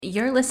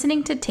You're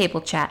listening to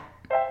Table Chat.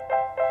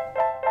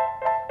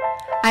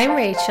 I'm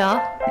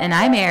Rachel. And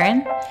I'm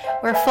Erin.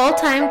 We're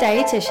full-time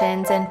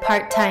dietitians and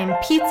part-time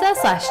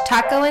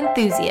pizza/taco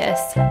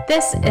enthusiasts.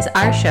 This is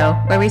our show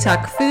where we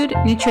talk food,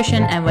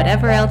 nutrition, and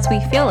whatever else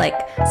we feel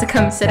like. So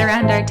come sit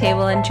around our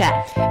table and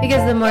chat.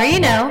 Because the more you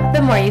know,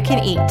 the more you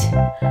can eat.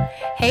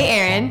 Hey,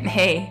 Erin.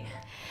 Hey.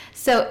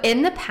 So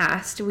in the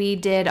past, we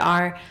did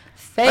our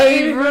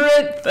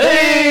favorite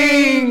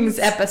things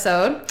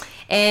episode.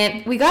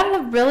 And we got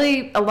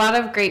a lot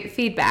of great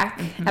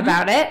feedback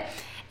about it.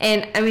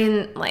 And I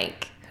mean,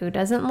 like, who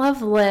doesn't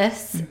love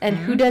lists? And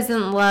who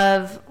doesn't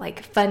love,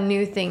 like, fun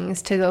new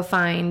things to go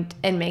find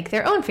and make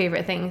their own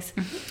favorite things?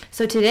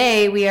 So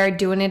today we are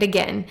doing it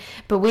again.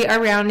 But we are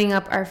rounding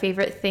up our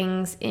favorite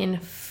things in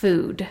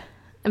food.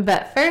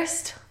 But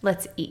first,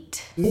 let's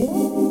eat.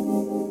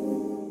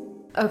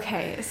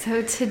 Okay,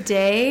 so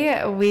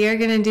today we are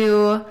going to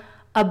do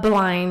a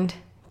blind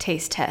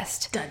taste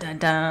test. Dun, dun,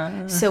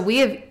 dun. So we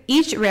have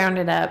each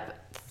rounded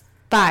up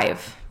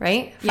 5,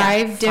 right?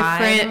 Yeah, five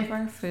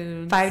different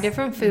food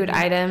Mm-hmm.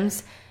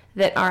 items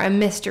that are a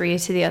mystery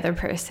to the other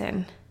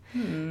person.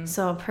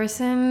 So a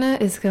person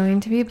is going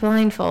to be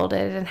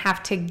blindfolded and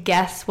have to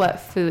guess what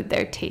food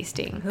they're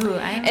tasting. Ooh,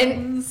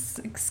 I'm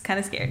kind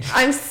of scared.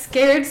 I'm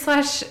scared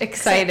 /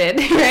 excited,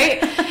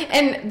 right?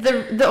 And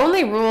the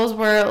only rules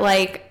were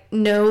like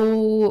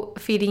no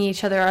feeding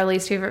each other our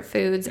least favorite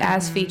foods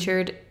as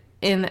featured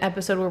in the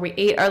episode where we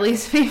ate our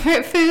least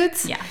favorite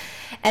foods. Yeah.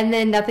 And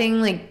then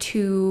nothing like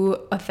too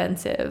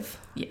offensive.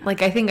 Yeah.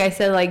 Like I think I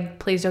said like,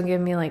 please don't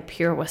give me like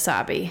pure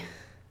wasabi.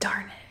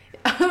 Darn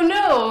it. Oh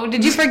no,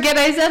 did you forget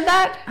I said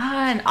that?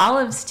 And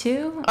olives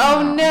too?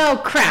 Oh no,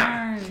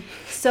 crap. Darn.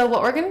 So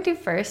what we're going to do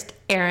first,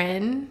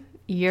 Erin,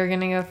 you're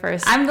going to go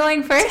first. I'm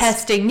going first?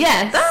 Testing,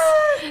 yes.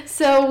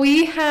 So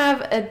we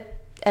have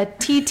a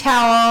tea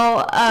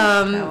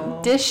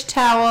towel, dish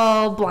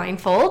towel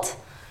blindfold.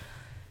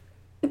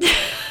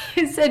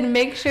 I said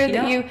make sure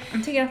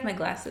I'm taking off my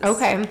glasses.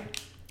 Okay.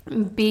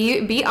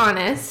 Be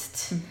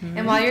honest.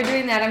 And while you're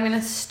doing that, I'm going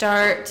to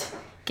start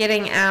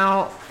getting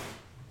out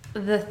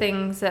the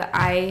things that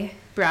I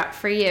brought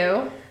for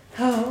you.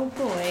 Oh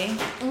boy.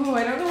 Oh,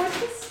 I don't know what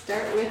to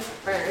start with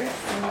first.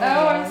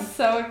 Oh, I'm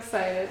so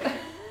excited.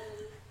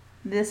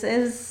 This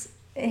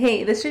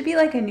should be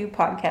like a new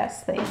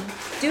podcast thing.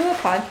 Do a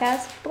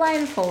podcast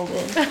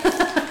blindfolded.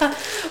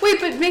 Wait,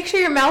 but make sure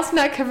your mouth's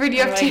not covered.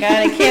 You have to. Oh my god,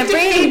 I can't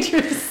breathe.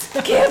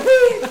 I can't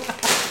breathe.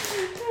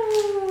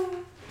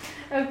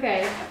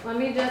 Okay, let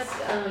me just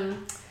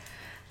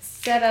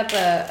set up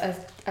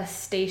a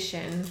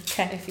station,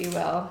 if you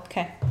will.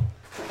 Okay.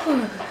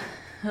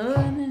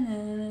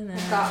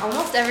 I've got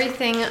almost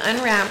everything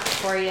unwrapped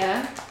for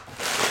you.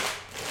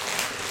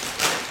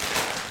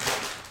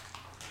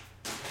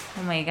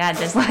 Oh my god,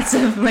 there's lots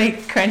of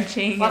like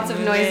crunching. Lots of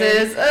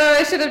noises. Oh,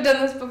 I should have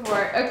done this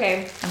before.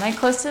 Okay. Am I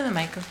close to the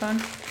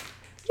microphone?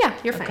 Yeah,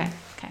 you're fine.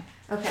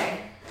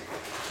 Okay.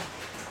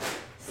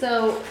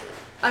 So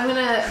I'm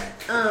gonna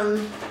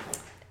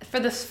for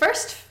this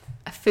first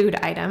food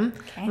item,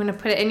 I'm gonna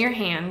put it in your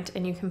hand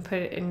and you can put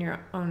it in your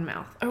own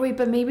mouth. Oh wait,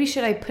 but maybe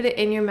should I put it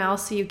in your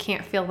mouth so you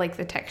can't feel like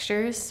the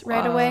textures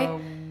right away?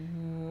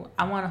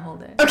 I want to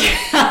hold it. Okay.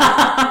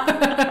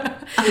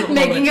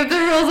 Making up the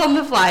rules on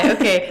the fly.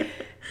 Okay.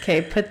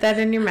 Okay, put that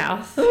in your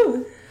mouth.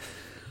 Ooh.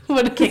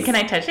 Can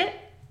I touch it?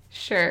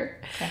 Sure.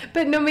 Okay.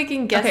 But no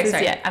making guesses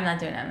yet. I'm not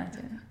doing it.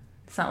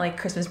 It's not like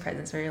Christmas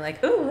presents where you're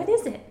like, ooh, what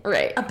is it?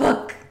 Right. A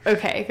book.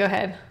 Okay, go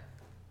ahead.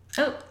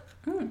 Oh.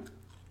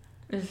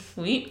 It's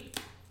sweet.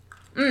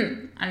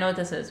 I know what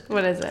this is.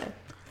 What is it?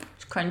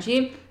 It's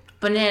crunchy.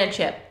 Banana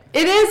chip.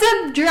 It is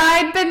a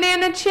dried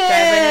banana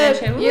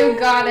chip. You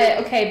got it.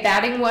 Okay,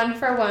 batting 1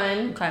 for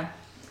 1. Okay.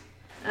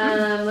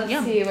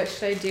 Let's see. What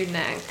should I do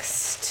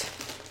next?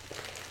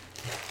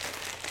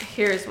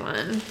 Here's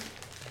one.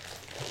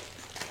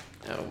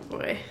 Oh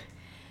boy.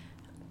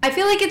 I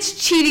feel like it's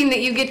cheating that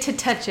you get to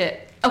touch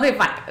it. Okay,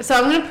 fine. So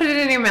I'm going to put it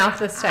in your mouth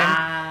this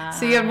time.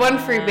 So you have 1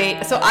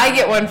 freebie. So I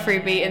get 1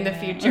 freebie in the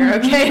future,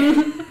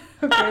 okay?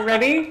 Okay,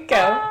 ready?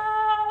 Go.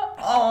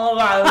 Oh,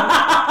 God.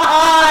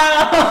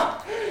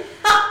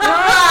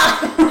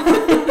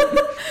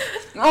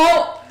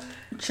 Oh,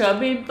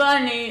 chubby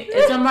bunny.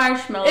 It's a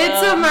marshmallow.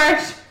 It's a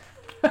marshmallow.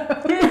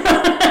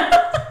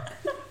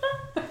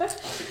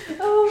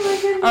 Oh my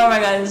goodness. Oh my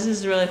god, this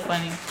is really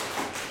funny.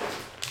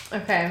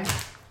 Okay.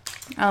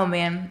 Oh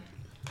man.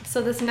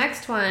 So this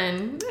next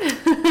one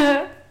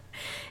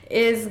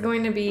is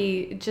going to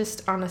be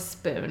just on a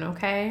spoon,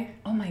 okay?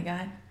 Oh my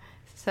god.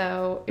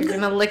 So you're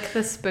going to lick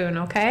the spoon,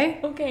 okay?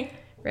 Okay.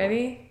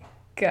 Ready?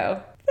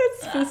 Go.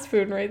 That's the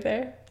spoon right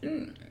there.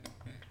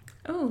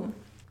 Oh.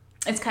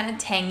 It's kind of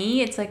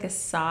tangy. It's like a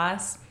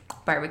sauce.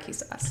 Barbecue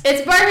sauce.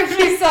 It's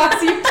barbecue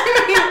sauce. You're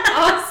doing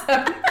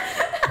awesome.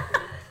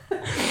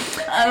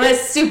 I'm a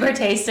super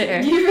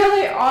taster. You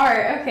really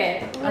are.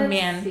 Okay.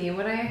 Let's see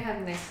what I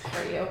have next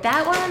for you.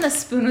 That one on the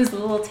spoon was a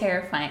little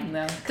terrifying,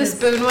 though. The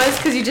spoon was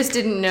because you just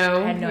didn't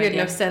know. I had no you had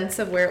idea. no sense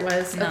of where it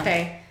was. No.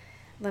 Okay.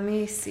 Let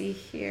me see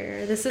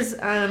here. This is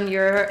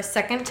your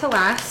second to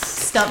last.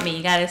 Stump me.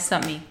 You gotta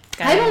stump me.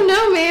 I don't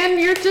know, man.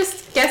 You're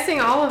just guessing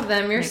all of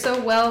them. You're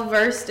so well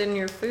versed in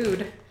your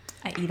food.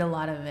 I eat a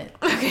lot of it.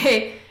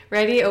 Okay,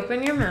 ready?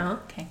 Open your mouth.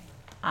 Okay.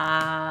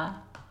 Oh.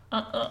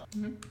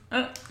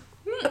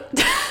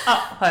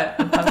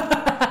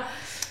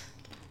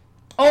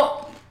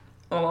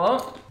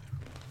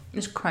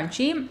 It's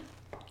crunchy.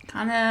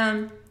 Kind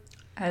of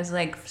has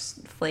like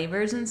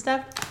flavors and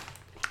stuff.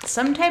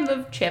 Some type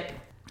of chip.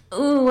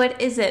 Ooh, what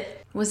is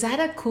it? Was that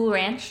a Cool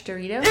Ranch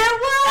Dorito? It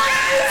was!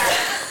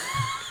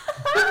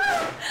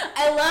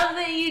 I love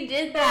that you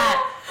did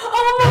that.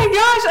 Oh my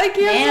gosh, I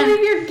can't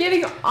believe you're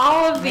getting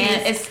all of these.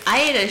 Man,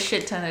 I ate a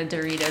shit ton of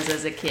Doritos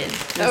as a kid.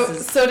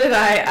 So did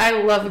I. I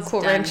love a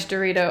Cool Ranch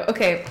Dorito.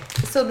 Okay,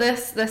 so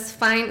this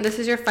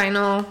is your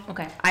final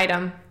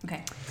item.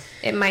 Okay.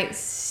 It might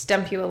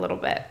stump you a little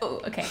bit.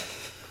 Oh, okay.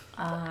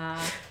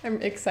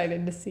 I'm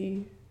excited to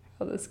see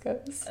how this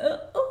goes.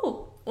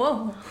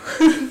 Whoa.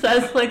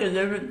 That's like a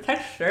different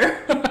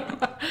texture.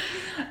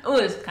 Oh,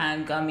 it's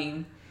kind of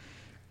gummy.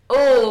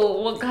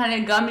 Oh, what kind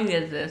of gummy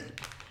is this?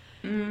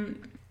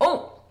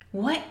 Oh,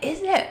 what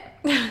is it?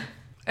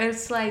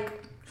 It's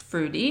like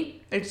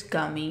fruity. It's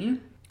gummy.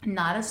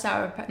 Not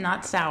sour.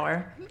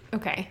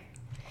 Okay.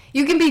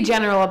 You can be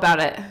general about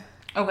it.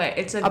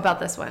 Okay, about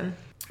this one.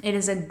 It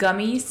is a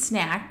gummy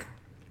snack.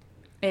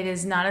 It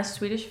is not a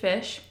Swedish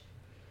fish.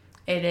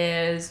 It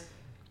is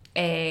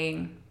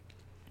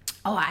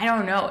I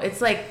don't know. It's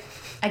like,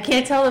 I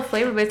can't tell the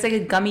flavor, but it's like a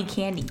gummy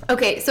candy.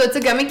 Okay, so it's a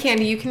gummy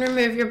candy. You can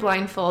remove your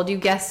blindfold. You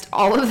guessed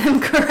all of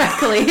them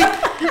correctly.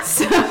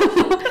 So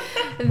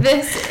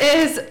this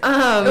is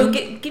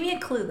give me a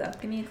clue though.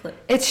 Give me a clue.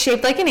 It's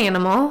shaped like an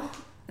animal.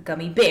 A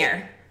gummy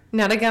bear.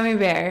 Not a gummy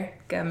bear.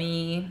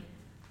 Gummy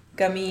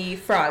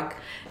frog.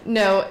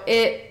 No,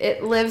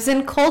 it lives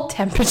in cold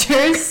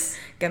temperatures.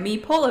 Gummy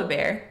polar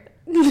bear.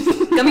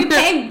 Gummy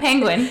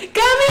penguin.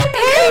 Gummy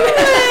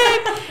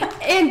penguin.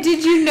 And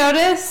did you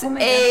notice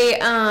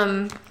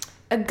a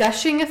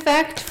gushing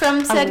effect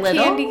from said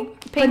candy penguin?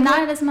 But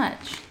not as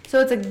much. So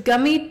it's a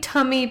gummy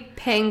tummy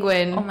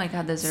penguin. Oh my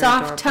god, those are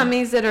soft adorable.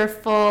 Tummies that are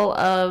full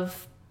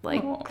of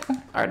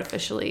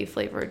artificially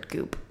flavored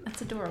goop.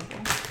 That's adorable.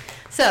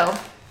 So,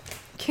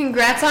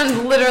 congrats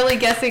on literally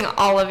guessing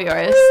all of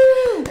yours.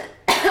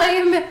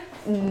 I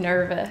am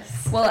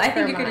nervous. Well, I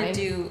think you're gonna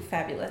do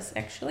fabulous,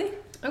 actually.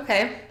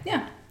 Okay.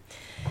 Yeah.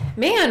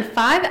 Man,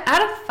 5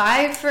 out of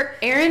 5 for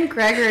Erin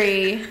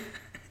Gregory.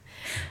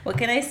 What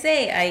can I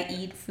say? I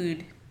eat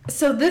food.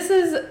 So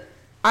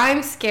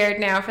I'm scared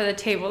now for the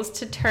tables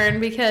to turn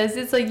because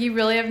it's like you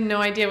really have no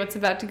idea what's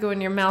about to go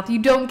in your mouth. You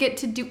don't get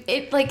to do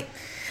it. Like,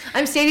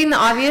 I'm stating the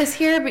obvious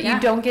here, but you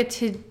don't get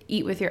to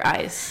eat with your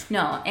eyes.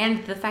 No,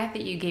 and the fact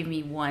that you gave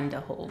me one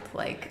to hold,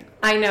 like,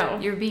 I know.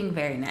 You're being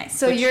very nice.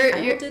 So you're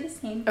do the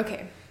same.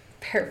 Okay.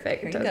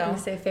 Perfect. Here you I was go. gonna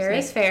say fair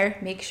is fair.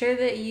 Make sure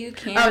that you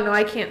can't. Oh no,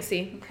 I can't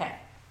see. Okay.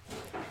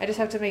 I just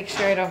have to make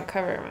sure I don't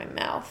cover my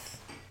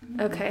mouth.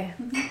 Okay.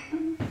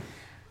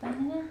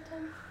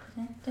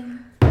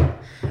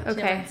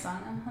 Okay. Song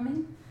I'm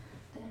humming.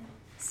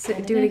 So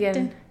do it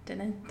again.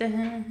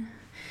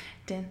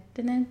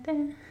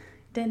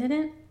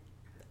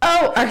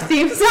 Oh, our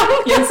theme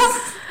song.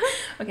 Yes.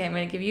 Okay, I'm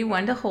gonna give you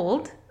one to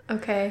hold.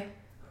 Okay.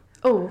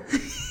 Oh.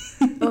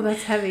 Oh,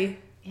 that's heavy.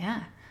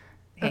 Yeah.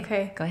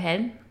 Okay. Go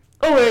ahead.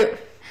 Oh wait.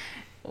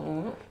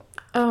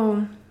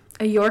 Oh.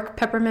 A York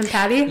peppermint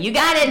patty. You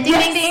got it. Ding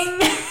ding ding.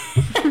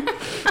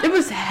 It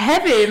was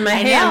heavy in my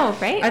hand. I know,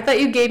 right? I thought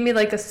you gave me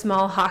like a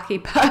small hockey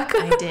puck.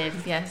 I did.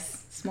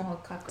 Yes. Small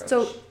cockroach.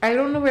 So I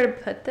don't know where to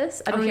put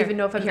this. I don't even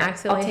know if I'm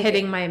accidentally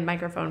hitting my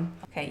microphone.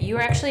 Okay, you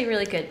were actually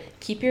really good.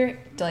 Keep your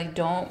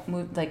don't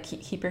move. Like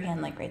keep your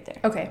hand like right there.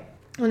 Okay.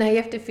 Well, now you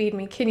have to feed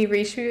me. Can you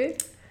reach me?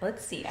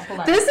 Let's see.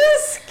 Hold on. This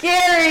is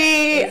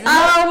scary.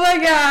 Oh my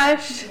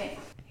gosh. Okay.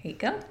 Here you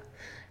go.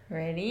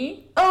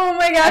 Ready? Oh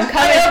my gosh.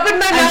 I opened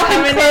my mouth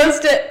and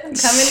closed it. I'm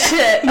coming.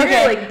 Shit. You're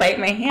Okay. gonna like bite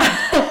my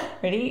hand.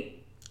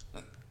 Ready?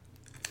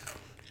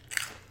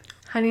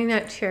 Honey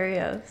Nut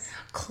Cheerios.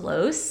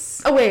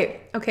 Close. Oh wait.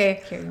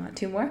 Okay. Here, you want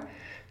two more?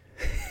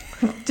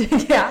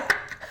 Yeah.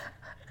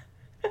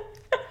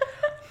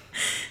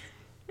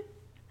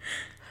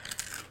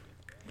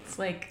 It's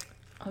like,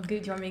 oh,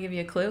 good. Do you want me to give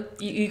you a clue?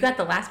 You got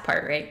the last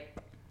part right.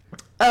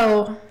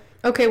 Oh.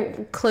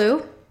 Okay.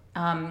 Clue.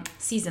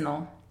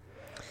 Seasonal.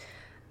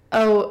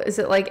 Oh, is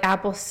it like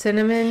apple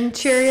cinnamon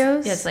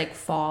Cheerios? Yeah, it's like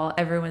fall.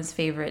 Everyone's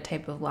favorite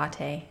type of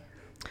latte.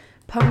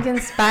 Pumpkin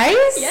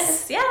spice?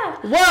 Yes. Yeah.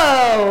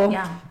 Whoa.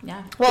 Yeah.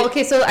 Yeah. Well,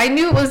 okay, so I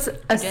knew it was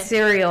a did.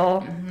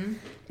 cereal. Mm-hmm.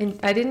 And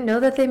I didn't know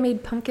that they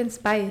made pumpkin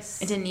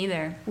spice. I didn't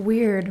either.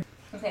 Weird.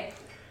 Okay.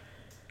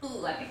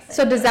 Ooh, I'm excited.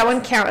 So does that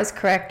one count as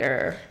correct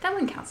or? That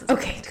one counts as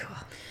Okay, cool.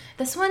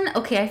 This one,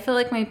 okay, I feel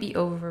like might be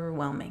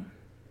overwhelming.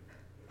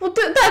 Well,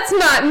 that's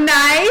not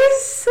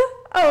nice.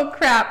 Oh,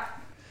 crap.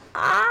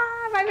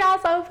 Ah, my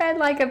mouth's open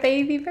like a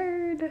baby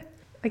bird.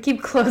 I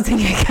keep closing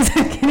it because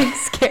I'm getting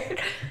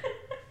scared.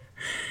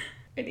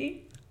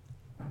 Ready?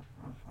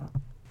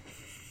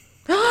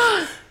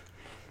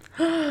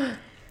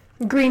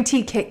 Green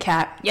tea Kit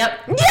Kat. Yep.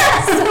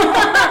 Yes!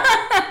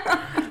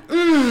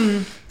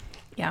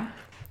 Yeah.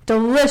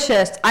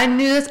 Delicious. I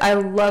knew this. I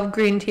love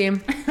green tea.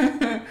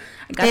 I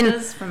got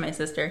this from my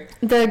sister.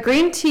 The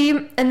green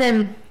tea and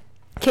then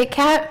Kit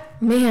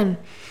Kat, man,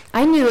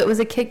 I knew it was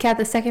a Kit Kat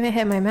the second it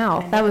hit my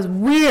mouth. That was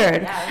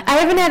weird. Yeah. I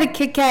haven't had a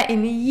Kit Kat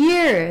in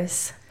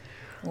years.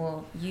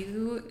 Well,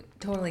 you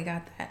totally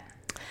got that.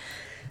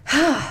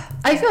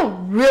 I feel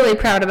really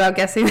proud about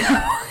guessing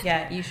that one.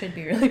 Yeah, you should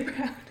be really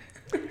proud.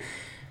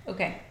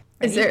 Okay.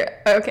 Is Ready?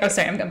 there... Okay. Oh,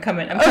 sorry, I'm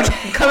coming. I'm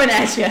coming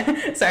at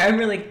you. Sorry, I'm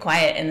really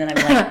quiet, and then I'm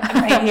like,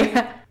 I'm right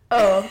here.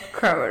 Oh,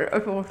 crap.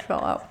 It almost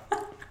fell out.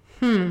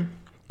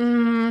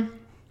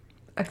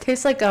 It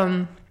tastes like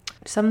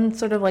some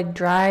sort of like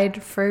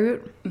dried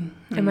fruit.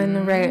 Mm-hmm. Am I in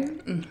the right?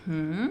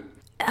 Mm-hmm.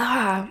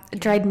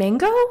 Dried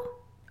mango?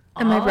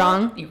 Am I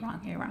wrong? You're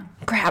wrong. You're wrong.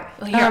 Crap.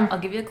 Well, here, I'll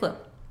give you a clue.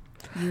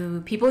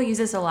 People use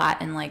this a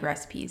lot in like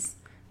recipes.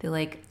 They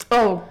like...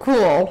 Oh,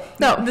 cool.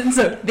 No.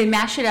 So they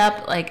mash it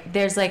up. Like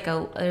there's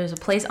a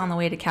place on the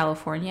way to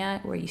California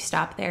where you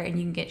stop there and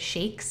you can get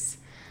shakes.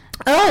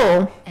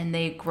 Oh. And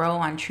they grow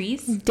on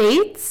trees.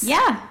 Dates?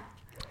 Yeah.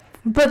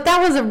 But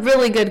that was a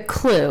really good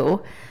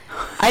clue.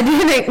 I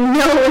didn't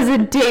know it was a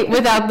date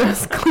without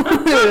those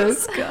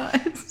clues. Oh,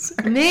 God.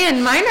 Sorry.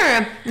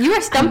 Man, you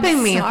are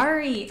stumping me.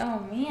 Sorry. Oh,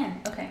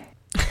 man. Okay.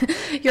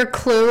 Your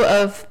clue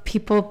of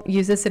people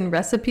use this in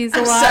recipes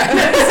a lot. Sorry.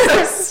 That's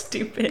so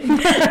stupid.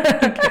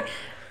 Okay.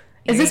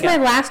 Is this my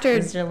last or...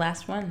 This is your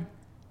last one.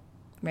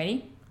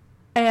 Ready?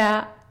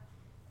 Yeah.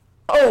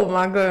 Oh,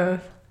 my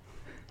goodness.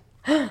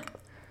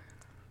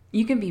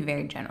 You can be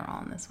very general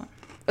on this one.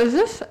 Is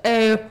this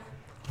a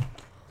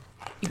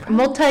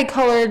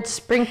multicolored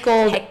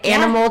sprinkled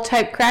animal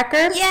type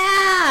cracker?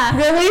 Yeah.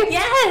 Really?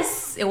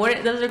 Yes.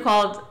 Those are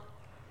called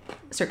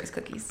circus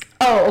cookies.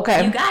 Oh,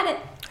 okay. You got it.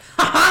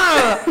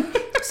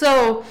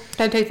 So,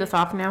 can I take this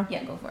off now?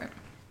 Yeah, go for it.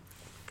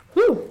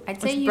 Whew, I'd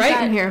say it's you bright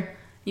got in here.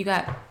 You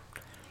got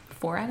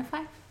 4 out of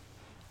 5.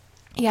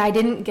 Yeah, I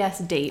didn't guess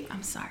date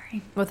I'm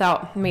sorry.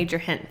 without major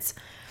hints.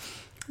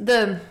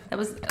 The That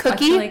was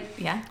cookie?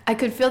 Yeah. I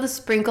could feel the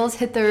sprinkles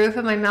hit the roof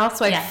of my mouth,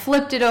 so I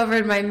flipped it over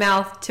in my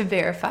mouth to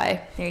verify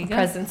There you the go.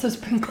 presence of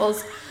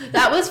sprinkles.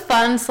 That was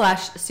fun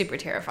 / super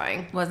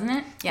terrifying. Wasn't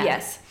it? Yeah.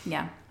 Yes.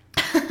 Yeah.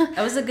 That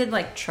was a good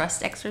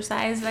trust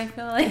exercise, I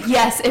feel like.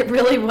 Yes, it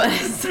really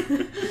was.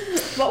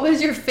 What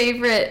was your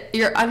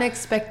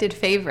unexpected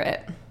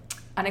favorite?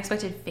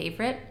 Unexpected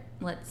favorite?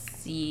 Let's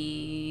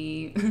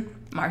see.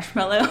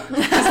 Marshmallow.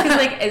 Just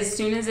because, as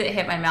soon as it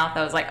hit my mouth,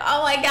 I was like,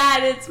 oh my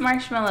God, it's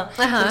marshmallow.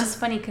 Uh-huh. Which is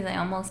funny because I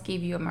almost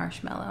gave you a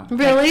marshmallow.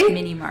 Really?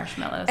 Mini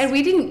marshmallows. And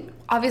we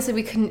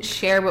couldn't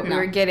share what we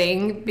were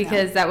getting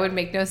because that would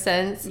make no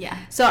sense. Yeah.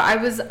 So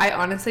I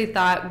honestly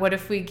thought, what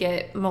if we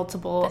get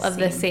multiple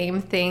the same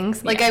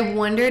things? Yeah. I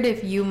wondered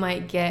if you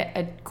might get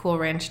a Cool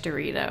Ranch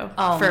Dorito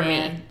for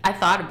me. I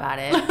thought about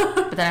it,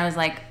 but then I was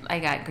like, I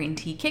got green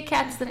tea Kit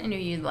Kats that I knew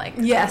you'd like.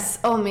 Yes.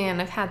 Oh man,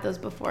 I've had those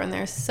before and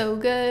they're so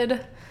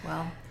good.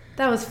 Well,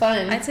 that was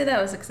fun. I'd say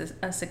that was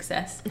a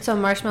success. So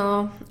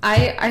marshmallow.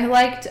 I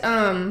liked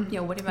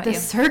What about the you?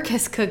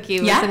 circus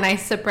cookie was a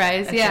nice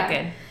surprise. That's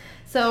yeah. good.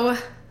 So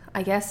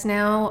I guess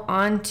now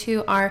on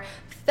to our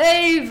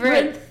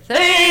favorite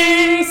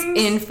things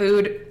in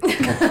food.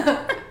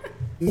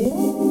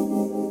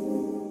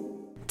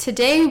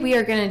 Today we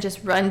are going to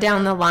just run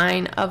down the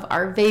line of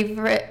our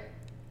favorite.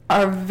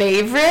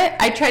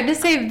 I tried to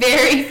say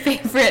very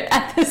favorite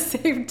at the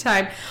same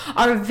time.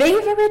 Our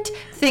favorite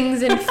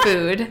things in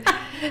food.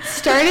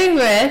 Starting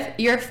with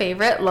your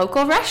favorite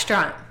local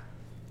restaurant.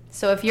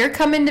 So if you're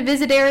coming to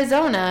visit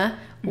Arizona,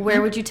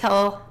 where would you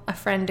tell a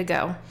friend to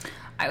go?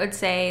 I would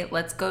say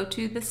let's go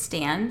to the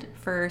Stand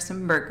for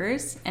some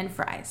burgers and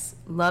fries.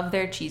 Love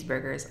their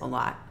cheeseburgers a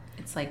lot.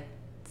 It's like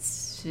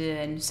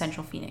in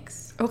Central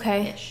Phoenix.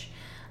 Okay. Ish.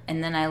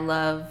 And then I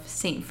love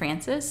St.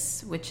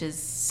 Francis, which is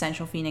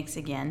Central Phoenix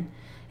again.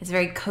 It's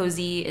very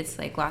cozy. It's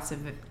lots of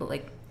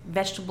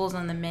vegetables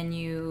on the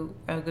menu.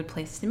 A good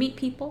place to meet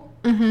people.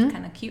 Mm-hmm.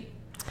 Kind of cute.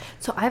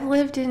 So I've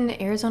lived in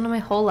Arizona my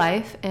whole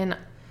life, and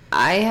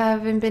I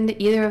haven't been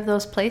to either of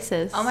those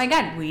places. Oh my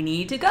God, we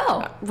need to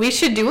go. We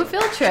should do a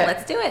field trip.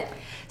 Let's do it.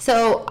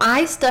 So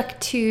I stuck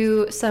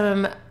to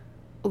some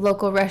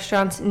local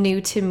restaurants new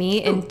to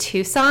me in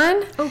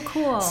Tucson. Oh,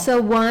 cool. So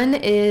one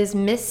is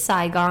Miss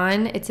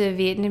Saigon. It's a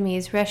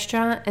Vietnamese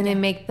restaurant, and they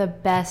make the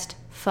best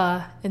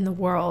pho in the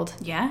world.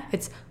 Yeah?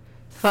 It's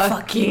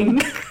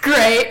fucking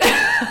great.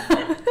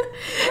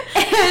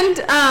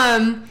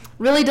 And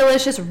really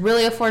delicious,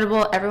 really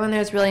affordable. Everyone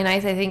there is really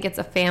nice. I think it's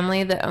a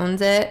family that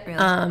owns it.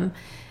 Really?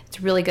 It's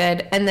really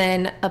good. And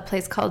then a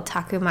place called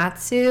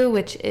Takumatsu,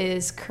 which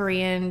is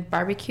Korean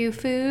barbecue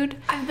food.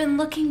 I've been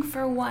looking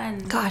for one.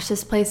 Gosh,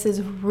 this place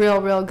is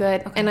real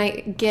good. Okay. And I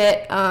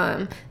get,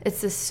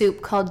 it's a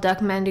soup called duck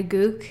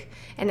manduguk,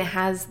 and it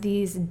has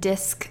these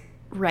disc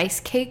rice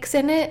cakes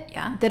in it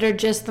that are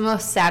just the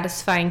most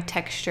satisfying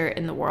texture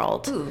in the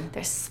world. Ooh.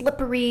 They're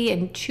slippery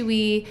and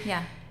chewy.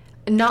 Yeah.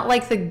 Not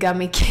like the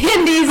gummy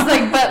candies,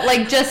 but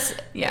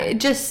just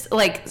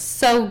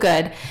so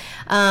good.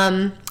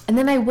 And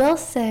then I will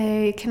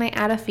say, can I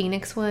add a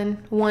Phoenix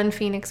one? One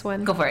Phoenix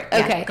one? Go for it.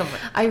 Okay. Yeah, go for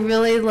it. I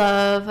really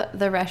love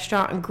the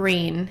restaurant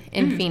Green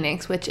in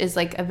Phoenix, which is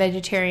like a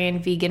vegetarian,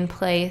 vegan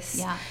place.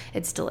 Yeah.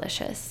 It's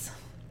delicious.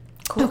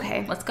 Cool.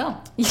 Okay. Let's go.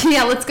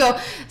 Yeah, let's go.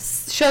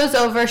 Show's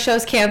over.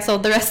 Show's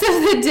canceled the rest of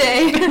the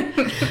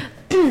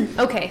day.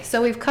 Okay,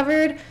 so we've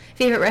covered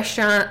favorite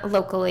restaurant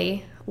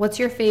locally. What's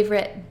your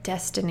favorite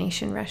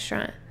destination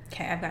restaurant?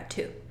 Okay, I've got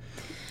two.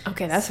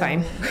 Okay, that's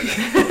fine.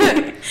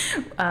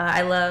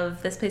 I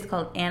love this place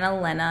called Anna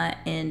Lena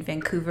in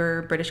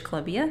Vancouver, British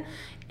Columbia.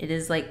 It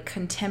is like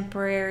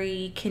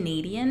contemporary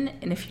Canadian,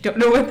 and if you don't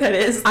know what that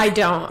is, I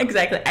don't.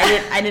 Exactly.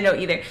 I didn't know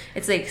either.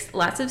 It's like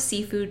lots of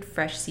seafood,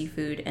 fresh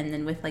seafood, and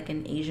then with like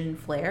an Asian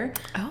flair.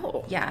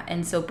 Oh. Yeah,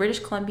 and so British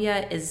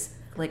Columbia is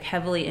like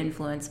heavily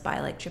influenced by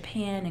like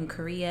Japan and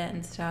Korea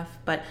and stuff,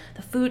 but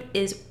the food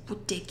is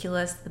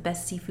ridiculous. The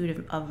best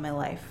seafood of my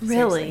life.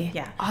 Really? Seriously.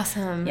 Yeah.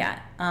 Awesome. Yeah.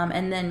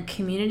 And then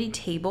Community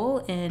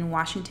Table in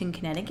Washington,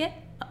 Connecticut.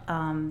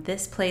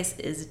 This place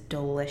is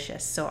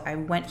delicious. So I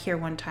went here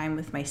one time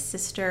with my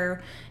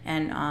sister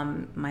and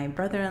my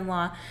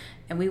brother-in-law,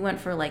 and we went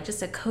for like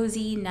just a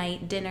cozy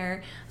night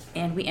dinner,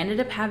 and we ended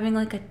up having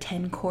like a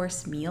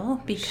 10-course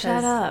meal because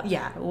Shut up.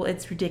 Yeah, well,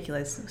 it's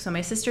ridiculous. So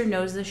my sister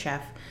knows the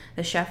chef.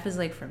 The chef is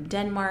like from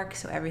Denmark,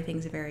 so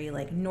everything's very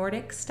like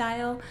Nordic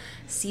style,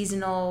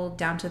 seasonal,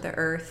 down to the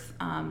earth,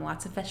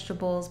 lots of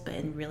vegetables, but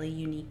in really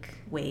unique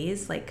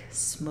ways, like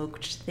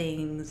smoked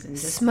things and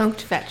just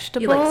Smoked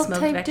vegetable like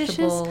smoked type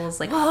vegetables, dishes?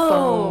 like Whoa.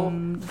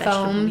 foam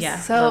vegetables. Foams. Yeah,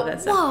 So, love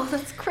that stuff. whoa,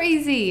 that's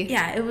crazy.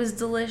 Yeah, it was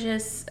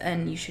delicious,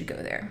 and you should go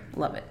there.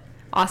 Love it.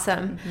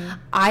 Awesome.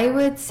 I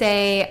would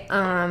say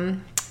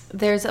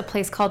there's a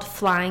place called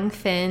Flying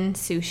Fin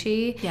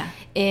Sushi Yeah.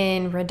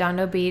 in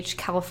Redondo Beach,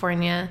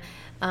 California.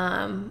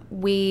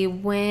 We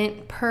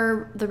went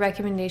per the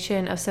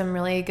recommendation of some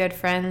really good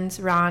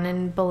friends, Ron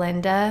and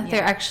Belinda.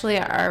 They're actually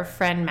our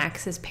friend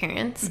Max's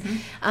parents,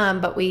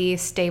 but we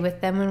stay with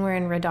them when we're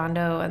in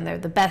Redondo, and they're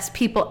the best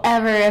people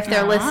ever if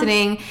they're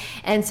listening.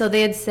 And so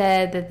they had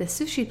said that the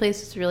sushi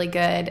place was really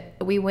good.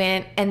 We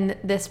went, and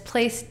this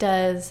place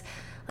does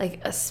like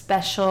a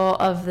special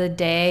of the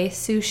day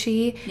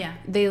sushi. Yeah.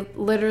 They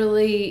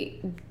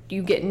literally,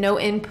 you get no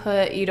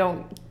input, you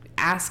don't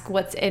ask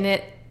what's in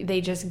it,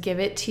 they just give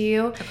it to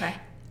you. Okay.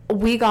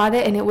 We got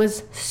it, and it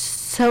was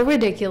so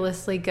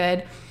ridiculously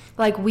good.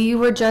 Like, we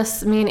were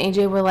just, me and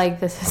AJ were like,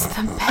 this is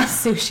the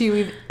best sushi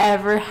we've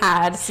ever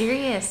had.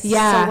 Serious?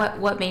 Yeah. So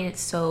what made it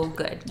so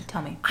good?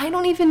 Tell me. I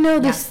don't even know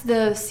this.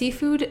 The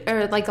seafood,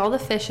 or like all the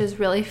fish, is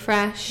really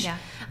fresh. Yeah.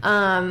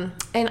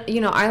 And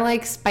you know, I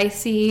like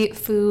spicy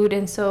food,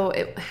 and so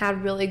it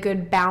had really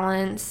good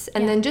balance.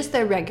 And then just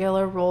their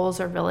regular rolls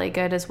are really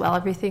good as well.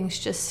 Everything's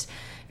just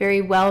very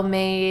well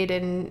made,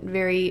 and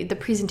the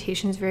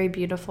presentation is very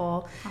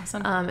beautiful.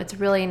 Awesome. It's a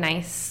really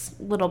nice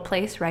little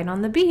place right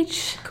on the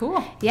beach.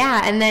 Cool.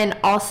 Yeah, and then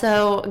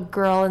also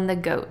Girl and the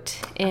Goat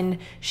in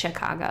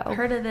Chicago.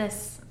 Heard of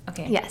this?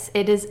 Okay. Yes,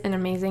 it is an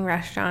amazing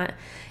restaurant.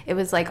 It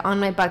was like on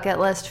my bucket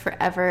list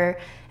forever.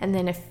 And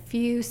then a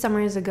few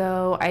summers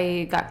ago,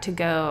 I got to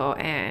go,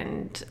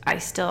 and I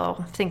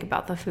still think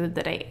about the food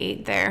that I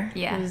ate there.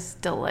 Yeah. It was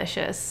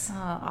delicious.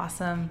 Oh,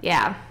 awesome.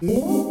 Yeah.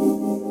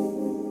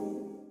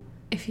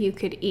 If you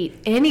could eat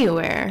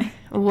anywhere,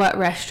 what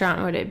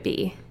restaurant would it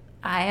be?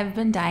 I have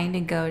been dying to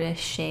go to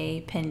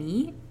Chez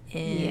Panisse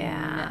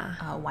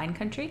in wine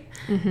country.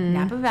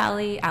 Napa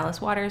Valley,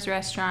 Alice Waters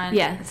restaurant.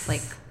 Yes. It's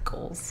like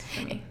goals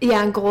for me.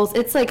 Yeah, goals.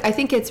 It's like, I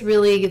think it's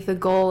really the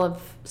goal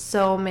of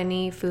so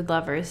many food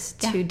lovers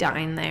to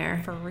dine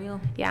there. For real.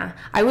 Yeah,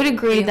 I would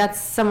agree. That's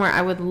somewhere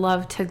I would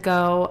love to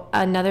go.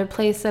 Another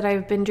place that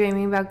I've been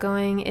dreaming about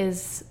going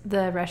is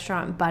the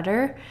restaurant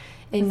Butter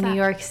in New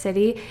York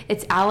City.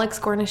 It's Alex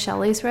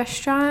Gornishelli's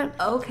restaurant.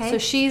 Okay. So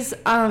she's,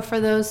 for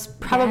those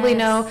probably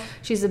know,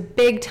 she's a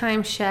big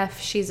time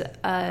chef. She's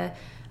a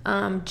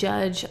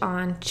judge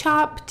on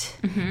Chopped,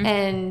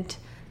 and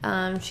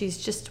she's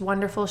just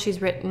wonderful.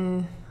 She's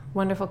written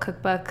wonderful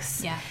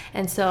cookbooks. Yeah.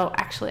 And so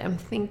actually I'm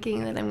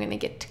thinking that I'm going to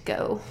get to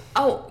go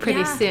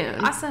pretty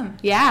soon. Awesome.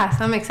 Yeah,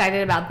 so I'm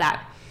excited about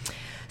that.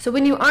 So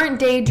when you aren't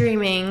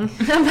daydreaming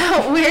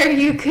about where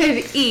you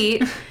could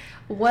eat,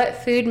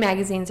 what food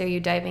magazines are you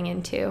diving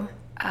into?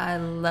 I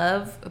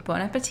love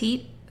Bon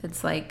Appetit.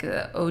 It's like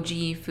the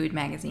OG food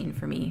magazine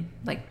for me.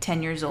 Like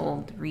 10 years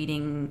old,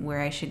 reading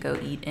where I should go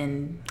eat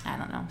in, I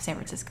don't know, San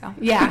Francisco.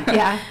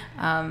 Yeah.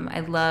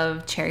 I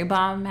love Cherry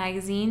Bomb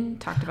magazine.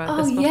 Talked about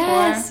this before.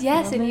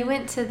 Yes. And you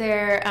went to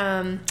their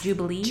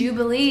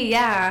Jubilee,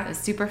 yeah. It was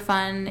super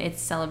fun.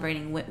 It's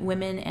celebrating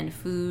women and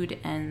food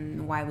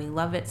and why we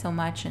love it so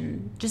much,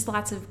 and just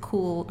lots of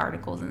cool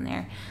articles in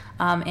there.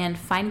 And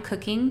Fine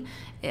Cooking.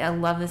 I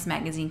love this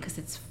magazine because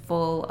it's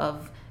full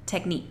of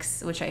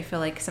techniques, which I feel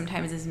like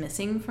sometimes is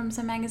missing from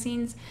some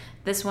magazines.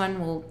 This one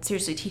will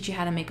seriously teach you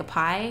how to make a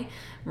pie,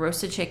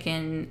 roast a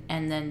chicken,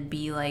 and then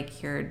be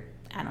like your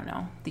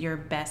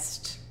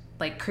best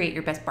like create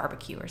your best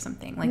barbecue or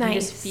something. Like you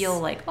just Nice. feel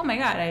like, oh my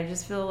God, I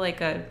just feel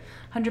like a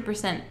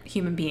 100%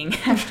 human being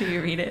after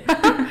you read it.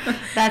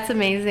 That's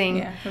amazing.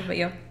 Yeah. What about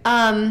you?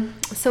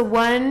 So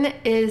one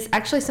is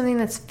actually something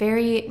that's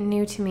very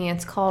new to me.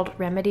 It's called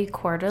Remedy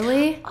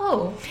Quarterly.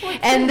 Oh.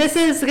 And this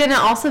is going to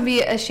also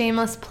be a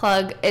shameless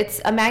plug. It's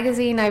a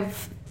magazine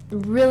I've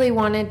really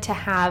wanted to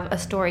have a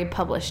story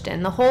published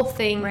in. The whole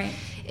thing Right.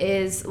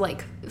 is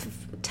like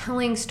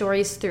telling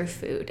stories through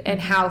food and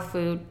how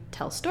food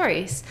tells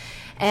stories.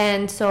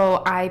 And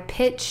so I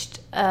pitched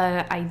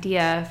an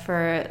idea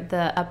for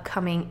the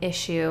upcoming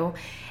issue,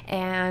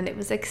 and it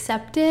was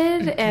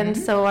accepted. And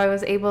so I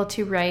was able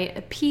to write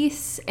a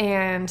piece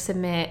and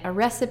submit a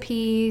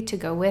recipe to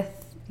go with,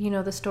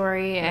 the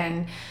story,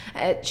 and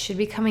it should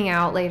be coming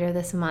out later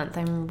this month.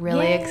 I'm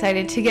really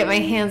excited to get my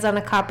hands on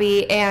a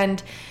copy.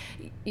 And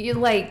you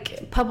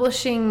like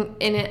publishing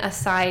in it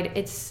aside,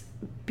 it's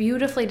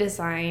beautifully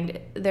designed.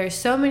 There's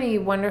so many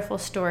wonderful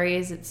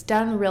stories. It's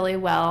done really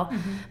well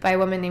by a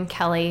woman named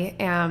Kelly.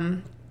 She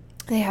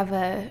has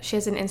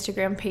an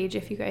Instagram page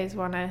if you guys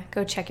want to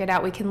go check it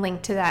out. We can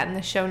link to that in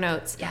the show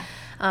notes.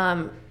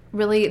 Yeah.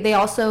 Really, they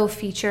also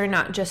feature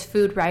not just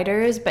food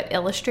writers, but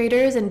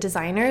illustrators and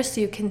designers, so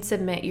you can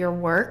submit your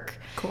work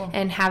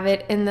and have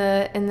it in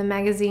the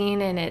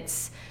magazine, and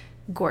it's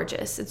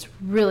gorgeous. It's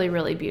really,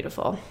 really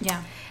beautiful.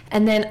 Yeah.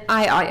 And then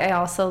I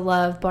also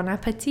love Bon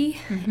Appetit,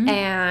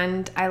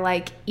 and I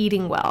like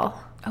Eating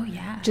Well. Oh,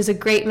 yeah. Which is a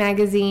great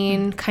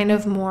magazine, kind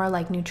of more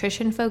like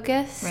nutrition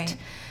focused.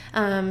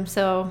 Right.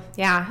 So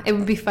yeah, it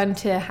would be fun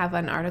to have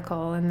an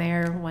article in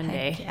there one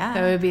day. yeah.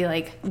 That would be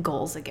like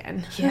goals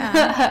again.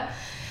 Yeah.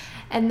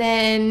 And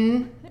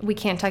then we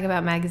can't talk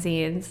about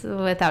magazines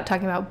without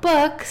talking about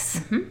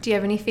books. Do you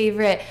have any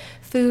favorite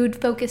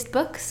food-focused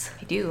books?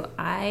 I do.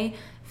 I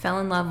fell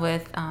in love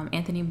with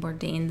Anthony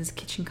Bourdain's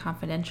Kitchen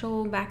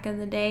Confidential back in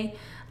the day.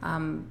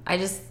 I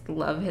just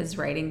love his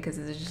writing because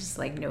it's just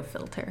like no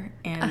filter.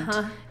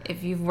 And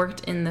if you've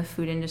worked in the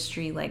food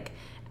industry, like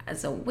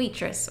as a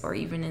waitress or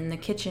even in the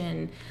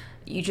kitchen,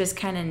 you just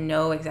kind of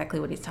know exactly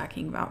what he's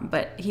talking about.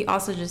 But he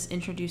also just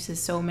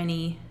introduces so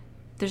many,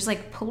 there's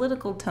like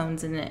political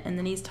tones in it. And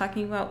then he's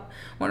talking about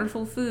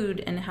wonderful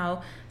food and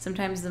how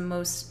sometimes the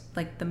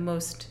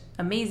most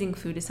amazing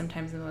food is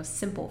sometimes the most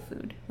simple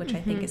food, which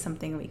I think is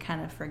something we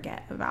kind of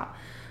forget about.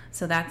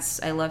 So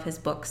I love his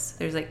books.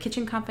 There's like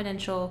Kitchen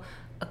Confidential,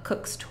 A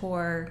Cook's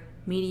Tour,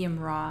 Medium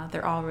Raw.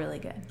 They're all really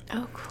good.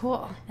 Oh,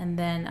 cool. And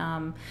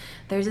then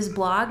there's this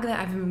blog that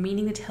I've been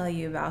meaning to tell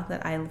you about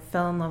that I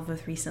fell in love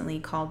with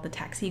recently called The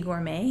Taxi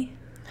Gourmet.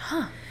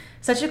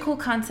 Such a cool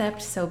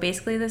concept. So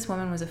basically this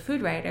woman was a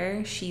food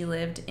writer. She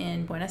lived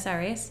in Buenos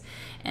Aires,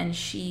 and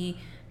she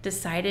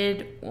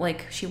decided,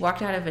 she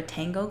walked out of a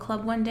tango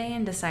club one day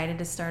and decided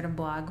to start a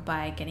blog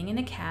by getting in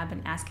a cab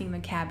and asking the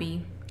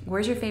cabbie,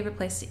 where's your favorite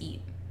place to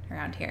eat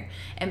around here?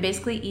 And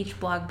basically each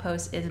blog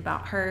post is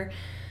about her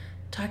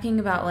talking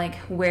about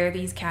where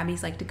these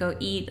cabbies like to go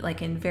eat,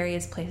 in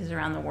various places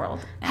around the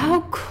world. And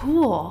how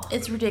cool.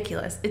 it's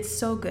ridiculous. It's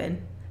so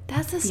good.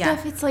 That's the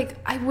stuff, it's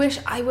I wish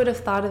I would have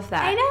thought of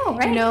that. I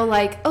know,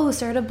 right?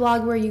 Start a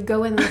blog where you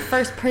go in, the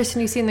first person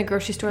you see in the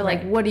grocery store,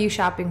 Right. what are you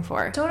shopping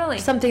for? Totally.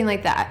 Something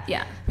like that.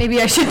 Yeah.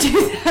 Maybe I should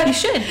do that. You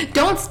should.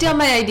 Don't steal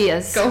my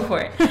ideas. Go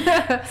for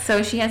it.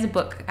 So she has a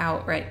book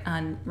out right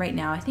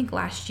now. I think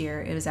last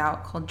year it was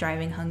out, called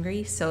Driving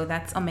Hungry. So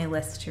that's on my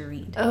list to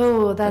read.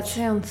 Oh, that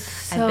sounds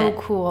so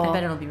cool. I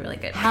bet it'll be really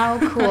good. How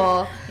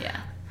cool.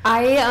 Yeah.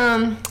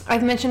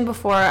 I've mentioned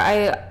before,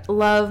 I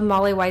love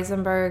Molly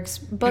Weisenberg's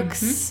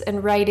books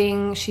and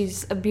writing.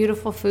 She's a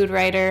beautiful food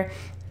writer.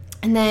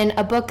 And then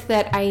a book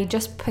that I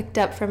just picked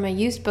up from a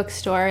used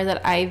bookstore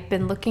that I've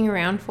been looking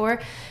around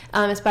for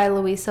is by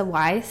Louisa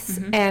Weiss,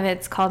 and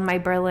it's called My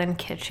Berlin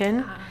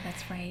Kitchen. Ah,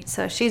 that's right.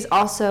 So she's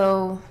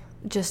also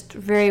just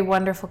very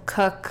wonderful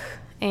cook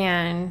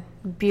and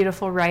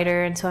beautiful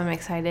writer, and so I'm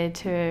excited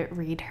to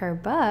read her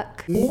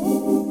book.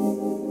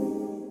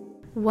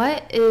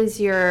 What is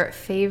your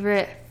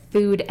favorite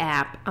food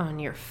app on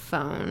your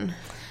phone?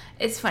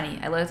 It's funny.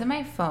 I looked at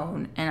my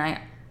phone and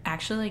I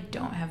actually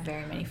don't have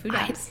very many food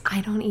apps.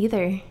 I don't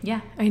either.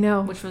 Yeah. I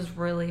know. Which was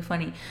really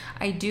funny.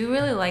 I do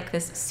really like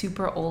this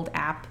super old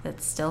app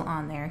that's still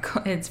on there.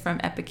 It's from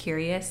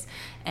Epicurious,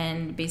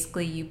 and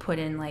basically you put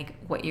in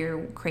what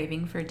you're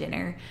craving for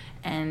dinner,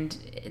 and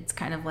it's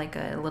kind of like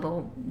a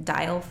little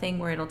dial thing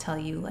where it'll tell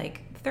you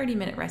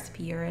 30-minute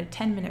recipe or a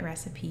 10-minute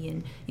recipe,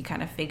 and you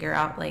kind of figure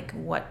out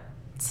what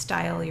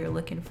style you're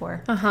looking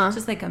for. It's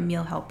just like a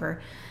meal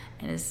helper.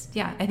 And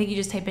I think you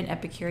just type in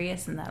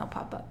Epicurious and that'll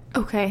pop up.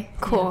 Okay,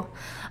 cool. Yeah.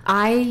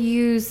 I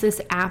use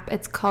this app.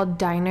 It's called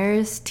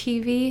Diners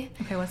TV.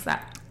 Okay, what's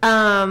that?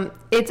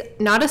 It's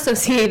not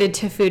associated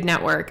to Food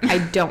Network, I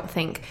don't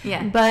think.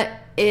 Yeah. But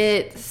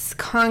it's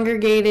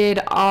congregated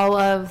all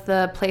of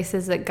the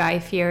places that Guy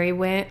Fieri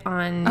went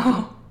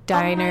on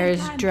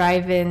diners,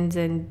 drive-ins,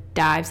 and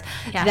dives.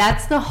 Yeah.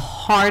 That's the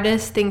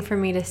hardest thing for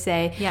me to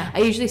say. Yeah. I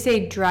usually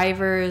say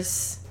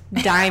drivers,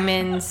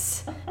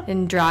 diamonds,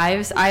 and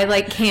drives.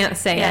 I can't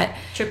say it.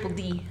 Triple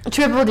D.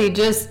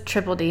 Just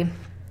triple D.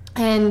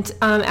 And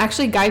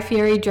actually, Guy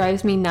Fieri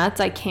drives me nuts.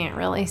 I can't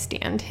really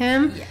stand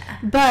him. Yeah.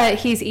 But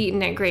he's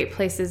eaten at great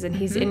places, and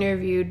he's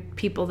interviewed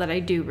people that I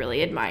do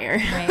really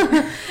admire. Right.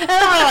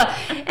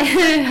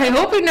 And I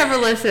hope he never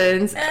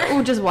listens.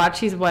 We'll just watch.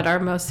 He's our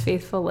most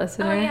faithful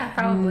listener. Oh, yeah,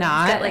 probably.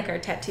 Not. He's got, like, our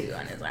tattoo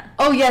on his arm.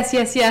 Oh, yes.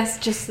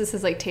 Just this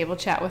is like table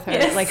chat with her,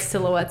 like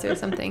silhouettes or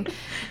something.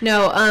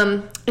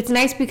 No, it's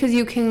nice because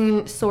you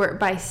can sort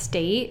by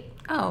state.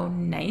 Oh,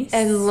 nice.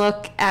 And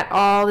look at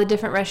all the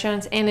different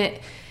restaurants, and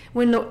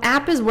when the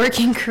app is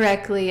working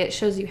correctly, it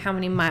shows you how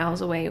many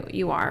miles away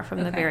you are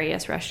from the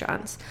various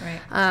restaurants.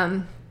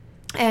 Right.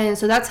 And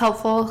so that's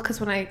helpful because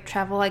when I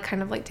travel, I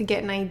kind of like to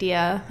get an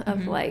idea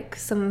of like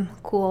some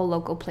cool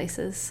local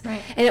places.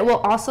 Right. And it will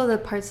also, the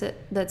parts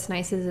that's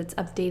nice is it's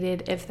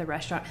updated if the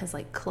restaurant has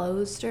like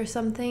closed or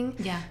something.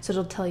 Yeah. So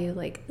it'll tell you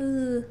like,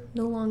 no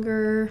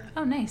longer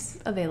nice.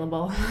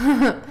 available.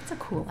 That's a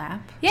cool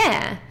app.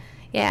 Yeah.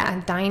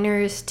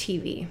 Diners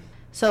TV.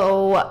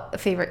 So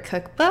favorite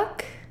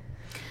cookbook?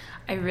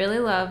 I really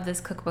love this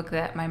cookbook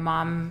that my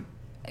mom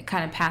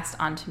kind of passed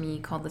on to me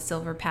called the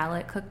Silver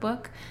Palette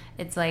Cookbook.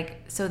 It's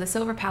like, so the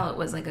Silver Palette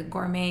was like a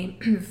gourmet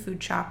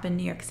food shop in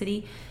New York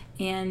City,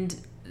 and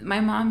my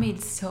mom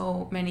made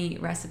so many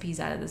recipes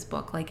out of this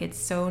book. Like, it's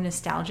so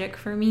nostalgic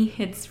for me.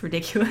 It's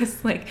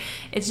ridiculous. Like,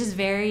 it's just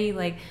very,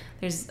 like,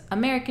 there's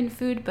American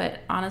food, but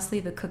honestly,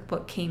 the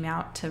cookbook came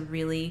out to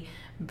really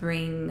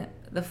bring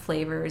the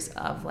flavors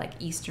of like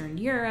Eastern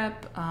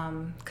Europe,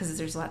 because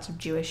there's lots of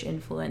Jewish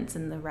influence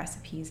in the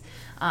recipes,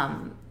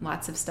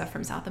 lots of stuff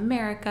from South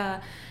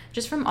America,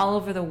 just from all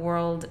over the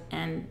world,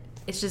 and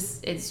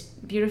it's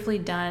beautifully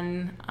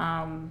done.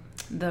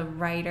 The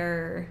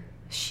writer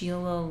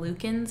Sheila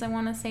Lukens, I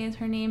want to say is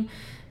her name.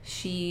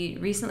 She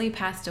recently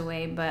passed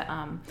away, but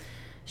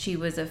she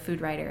was a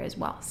food writer as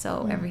well.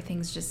 So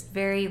everything's just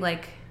very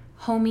like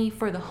homey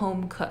for the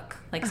home cook,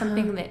 like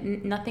something that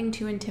nothing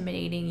too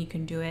intimidating. You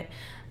can do it.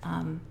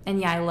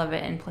 And yeah, I love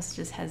it. And plus it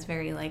just has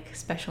very like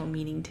special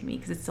meaning to me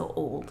because it's so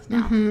old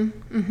now.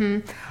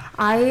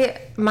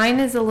 Mine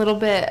is a little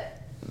bit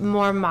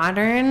more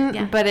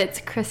modern, but it's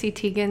Chrissy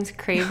Teigen's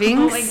Cravings.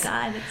 Oh my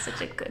God, it's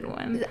such a good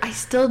one. I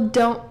still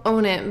don't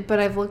own it, but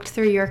I've looked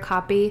through your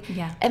copy.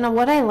 Yeah. And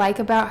what I like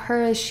about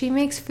her is she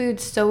makes food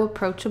so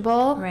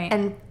approachable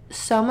and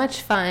so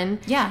much fun.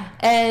 Yeah.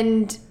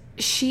 And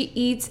she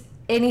eats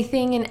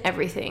anything and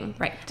everything.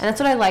 Right. And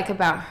that's what I like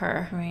about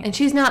her. Right. And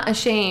she's not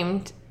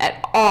ashamed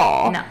at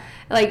all. No.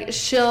 Like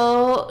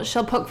she'll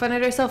poke fun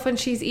at herself when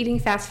she's eating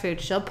fast food.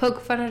 She'll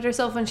poke fun at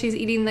herself when she's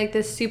eating like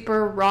this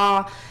super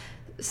raw,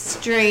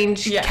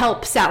 strange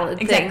kelp salad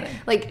thing.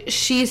 Like,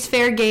 she's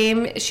fair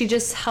game. She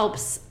just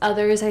helps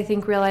others, I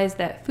think, realize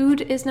that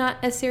food is not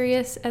as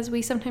serious as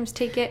we sometimes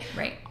take it.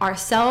 Right.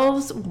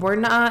 Ourselves,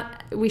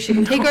 we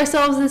shouldn't take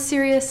ourselves as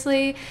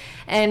seriously.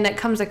 And that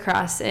comes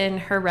across in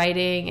her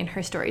writing and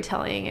her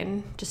storytelling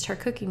and just her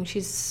cooking.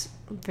 She's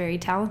very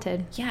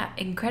talented. Yeah,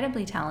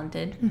 incredibly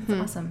talented. It's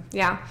awesome.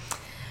 Yeah.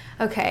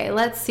 Okay,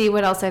 let's see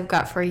what else I've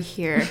got for you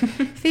here.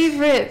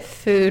 Favorite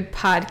food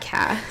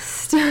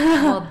podcast?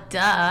 Well,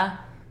 duh.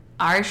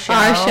 Our show.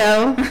 Our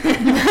show.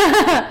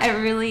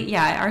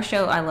 Our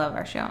show. I love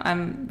our show.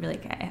 I'm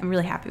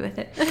really happy with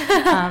it.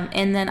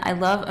 And then I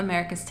love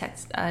America's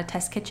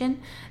Test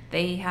Kitchen.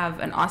 They have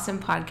an awesome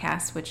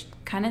podcast which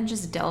kind of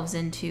just delves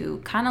into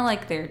kind of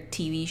like their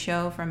TV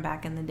show from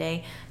back in the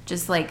day,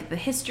 just like the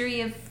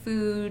history of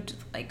food,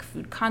 like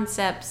food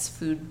concepts,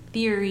 food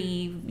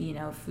theory,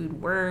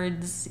 food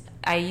words.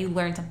 You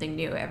learn something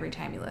new every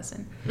time you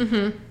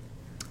listen.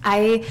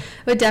 I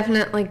would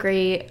definitely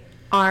agree.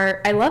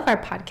 I love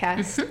our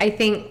podcast. I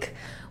think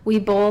we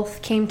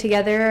both came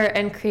together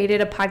and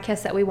created a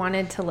podcast that we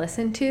wanted to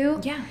listen to.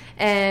 Yeah.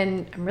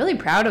 And I'm really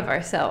proud of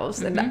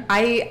ourselves. And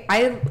I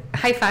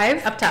high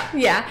five. Up top.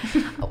 Yeah.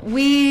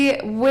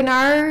 When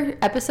our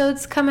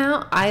episodes come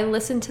out, I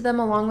listen to them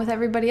along with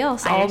everybody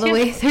else all the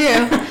way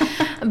through.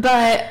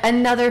 But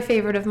another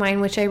favorite of mine,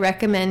 which I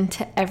recommend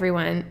to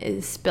everyone,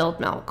 is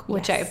Spilled Milk,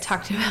 which I've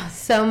talked about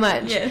so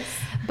much. Yes.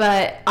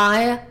 But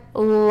I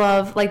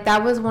love,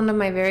 that was one of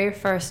my very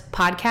first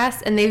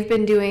podcasts, and they've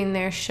been doing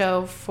their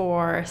show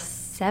for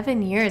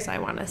 7 years, I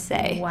want to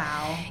say.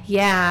 Wow.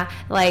 Yeah,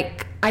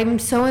 I'm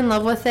so in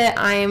love with it.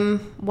 I'm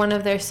one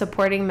of their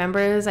supporting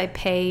members. I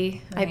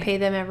pay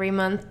them every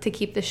month to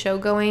keep the show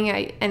going.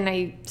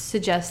 I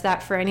suggest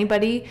that for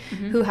anybody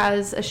who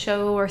has a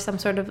show or some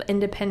sort of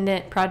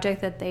independent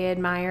project that they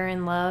admire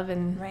and love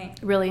and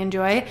really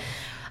enjoy.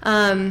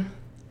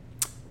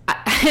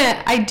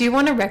 I do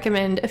want to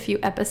recommend a few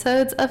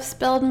episodes of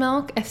Spilled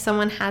Milk if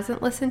someone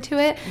hasn't listened to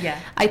it. Yeah.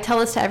 I tell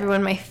this to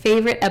everyone. My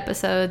favorite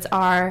episodes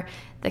are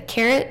the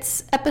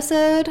carrots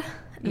episode,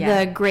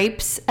 the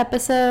grapes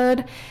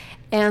episode,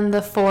 and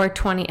the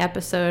 420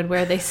 episode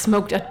where they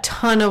smoked a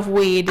ton of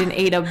weed and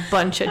ate a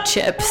bunch of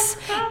chips.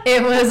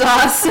 It was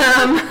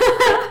awesome.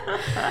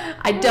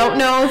 I don't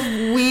know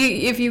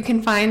if you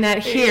can find that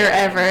here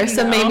ever.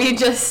 So maybe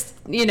just,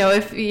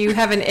 if you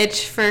have an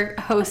itch for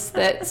hosts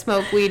that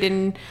smoke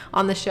weed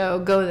on the show,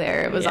 go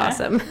there. It was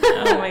awesome.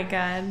 Oh my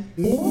God.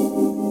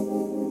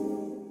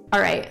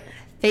 All right.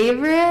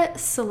 Favorite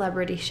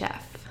celebrity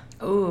chef?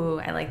 Oh,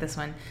 I like this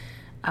one.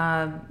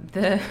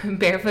 The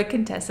Barefoot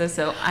Contessa,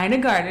 so Ina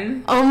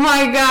Garten. Oh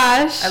my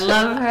gosh. I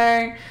love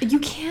her. You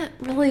can't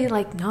really,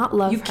 like, not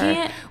love her. You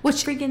can't, which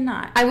freaking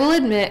not. I will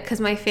admit, because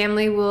my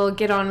family will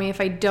get on me if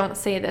I don't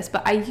say this,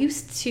 but I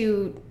used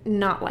to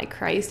not like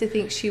her. I used to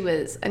think she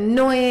was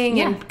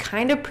annoying and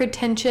kind of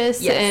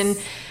pretentious. Yes.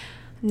 And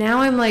now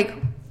I'm like,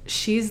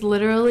 she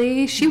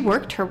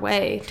worked her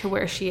way to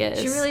where she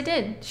is. She really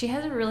did. She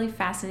has a really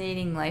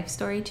fascinating life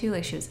story, too.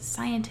 Like, she was a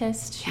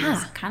scientist. She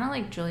was kind of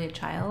like Julia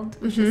Child,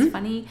 which is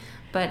funny.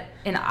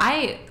 And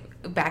I,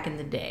 back in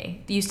the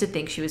day, used to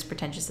think she was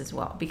pretentious as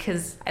well,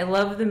 because I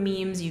love the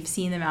memes. You've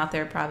seen them out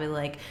there, probably,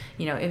 like,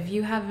 you know, if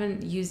you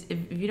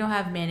don't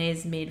have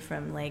mayonnaise made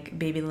from, like,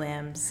 baby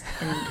lambs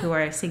and who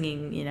are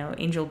singing, you know,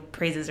 angel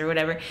praises or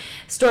whatever,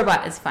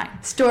 store-bought is fine.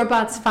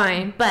 Store-bought's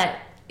fine. But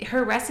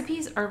her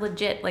recipes are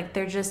legit. Like,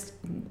 they're just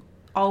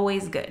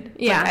always good.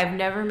 Yeah. Like, I've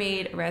never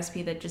made a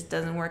recipe that just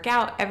doesn't work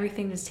out.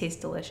 Everything just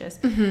tastes delicious.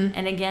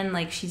 And again,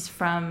 like, she's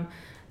from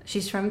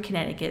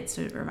Connecticut,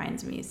 so it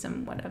reminds me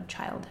somewhat of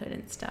childhood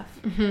and stuff.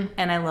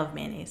 And I love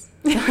mayonnaise.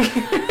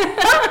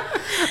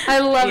 I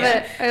love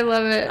it. I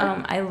love it.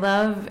 I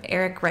love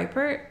Eric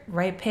Ripert.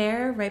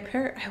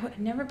 I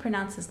never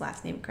pronounce his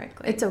last name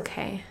correctly. It's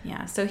okay.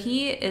 Yeah, so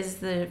he is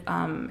the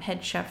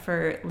head chef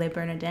for Le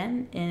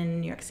Bernardin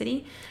in New York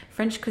City.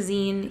 French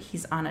cuisine.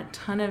 He's on a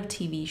ton of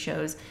TV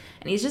shows,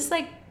 and he's just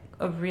like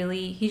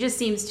he just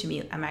seems to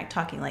me, I'm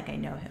talking like I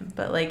know him,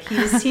 but like he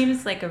just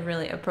seems like a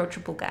really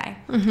approachable guy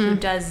who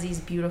does these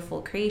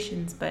beautiful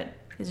creations, but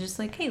is just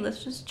like, hey,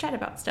 let's just chat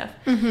about stuff.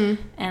 And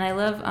I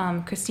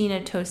love Christina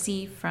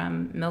Tosi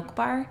from Milk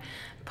Bar,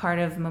 part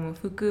of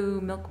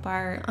Momofuku Milk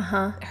Bar.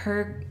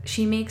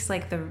 She makes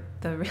like the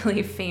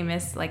really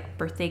famous like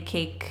birthday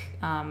cake.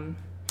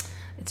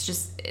 It's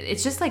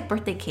just like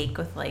birthday cake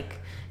with like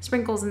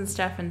sprinkles and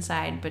stuff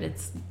inside, but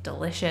it's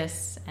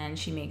delicious. And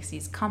she makes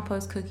these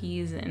compost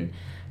cookies, and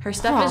her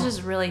stuff is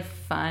just really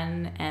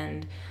fun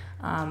and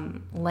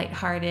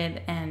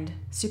lighthearted and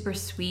super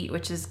sweet,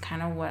 which is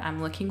kind of what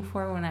I'm looking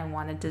for when I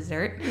want a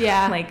dessert.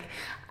 Yeah. Like,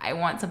 I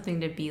want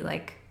something to be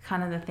like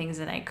kind of the things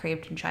that I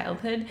craved in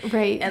childhood.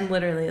 Right. And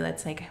literally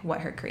that's like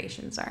what her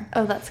creations are.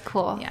 Oh, that's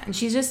cool. Yeah. And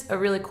she's just a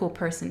really cool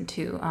person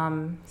too.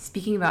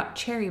 Speaking about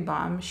Cherry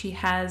Bomb, she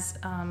has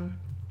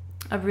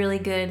a really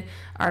good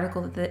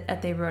article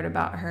that they wrote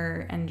about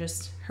her and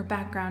just her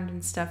background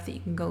and stuff that you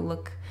can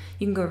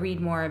go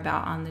read more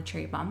about on the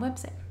Cherry Bomb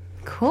website.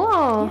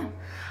 Cool. Yeah.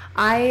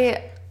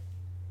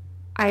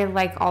 I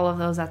like all of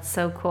those. That's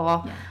so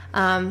cool.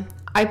 Yeah.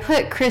 I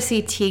put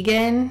Chrissy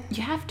Teigen.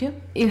 You have to.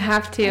 You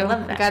have to. I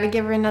love that. Got to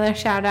give her another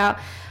shout out.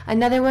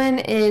 Another one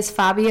is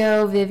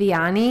Fabio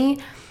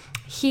Viviani.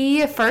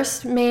 He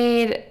first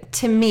made,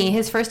 to me,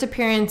 his first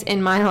appearance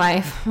in my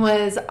life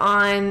was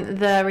on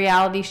the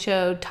reality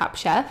show Top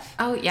Chef.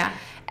 Oh, yeah.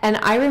 And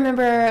I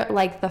remember,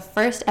 like, the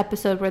first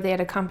episode where they had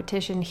a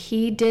competition,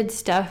 he did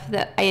stuff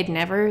that I had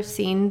never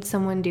seen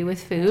someone do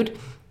with food.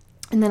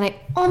 And then I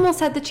almost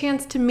had the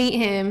chance to meet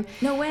him.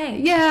 No way.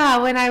 Yeah,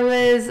 when I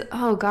was,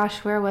 oh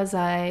gosh, where was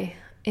I?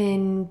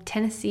 In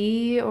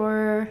Tennessee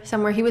or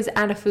somewhere. He was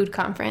at a food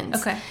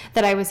conference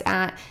that I was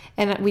at,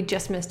 and we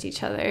just missed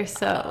each other.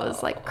 So it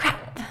was like,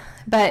 crap.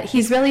 But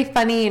he's really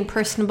funny and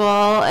personable,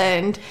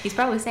 and he's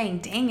probably saying,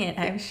 dang it,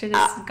 I should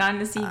have gone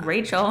to see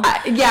Rachel.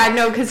 Yeah,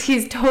 no, because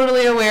he's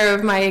totally aware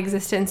of my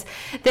existence.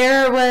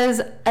 There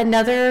was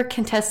another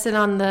contestant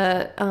on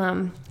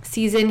the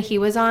season he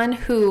was on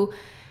who,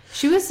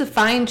 she was a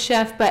fine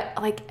chef, but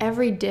like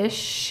every dish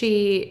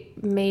she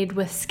made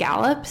with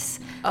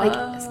scallops,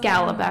 like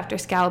scallop after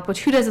scallop,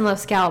 which who doesn't love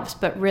scallops?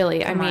 But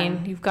really, I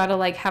mean, you've got to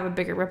like have a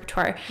bigger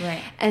repertoire.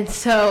 Right. And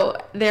so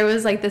there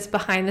was like this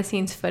behind the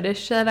scenes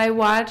footage that I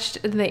watched,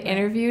 and they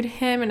interviewed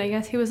him, and I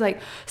guess he was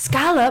like,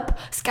 scallop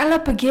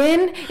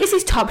again? This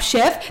is Top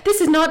Chef.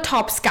 This is not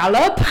Top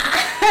Scallop.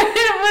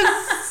 It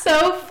was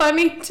so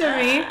funny to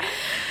me.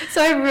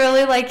 So I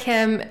really like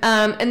him.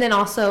 And then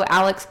also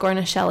Alex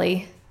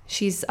Gornishelli.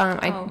 She's,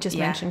 I just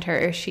mentioned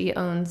her. She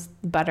owns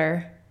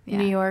Butter,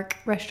 New York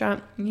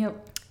restaurant.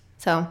 Yep.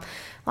 So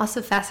lots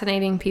of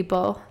fascinating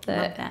people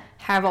that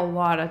have a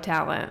lot of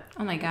talent.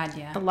 Oh my God,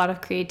 yeah. A lot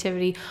of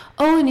creativity.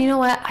 Oh, and you know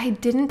what? I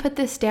didn't put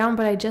this down,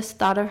 but I just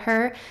thought of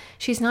her.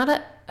 She's not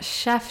a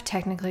chef,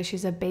 technically.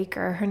 She's a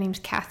baker. Her name's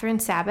Catherine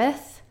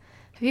Sabbath.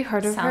 Have you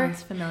heard of her?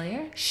 Sounds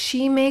familiar.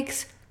 She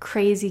makes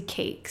crazy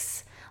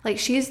cakes. Like,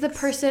 she's the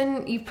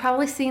person, you've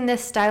probably seen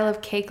this style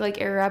of cake like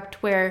erupt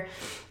where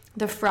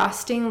the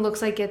frosting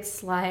looks like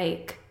it's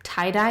like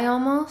tie-dye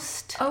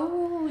almost.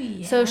 Oh,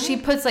 yeah. So she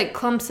puts like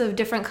clumps of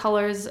different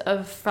colors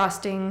of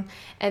frosting,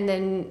 and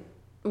then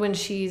when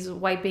she's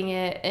wiping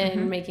it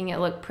and making it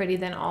look pretty,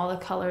 then all the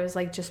colors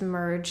like just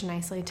merge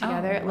nicely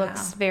together. It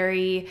looks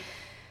very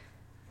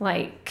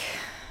like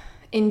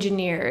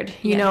engineered.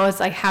 You know, it's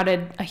like, how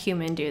did a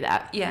human do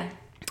that? Yeah.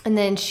 And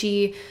then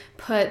she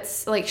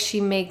puts, like, she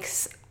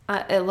makes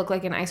it looked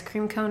like an ice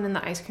cream cone, and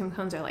the ice cream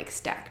cones are like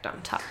stacked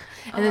on top.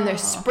 And then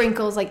there's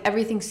sprinkles, like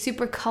everything's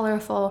super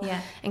colorful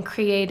and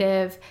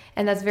creative.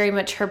 And that's very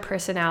much her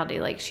personality.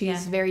 Like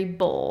she's very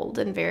bold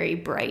and very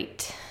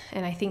bright.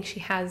 And I think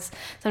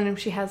sometimes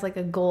she has like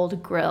a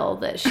gold grill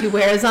that she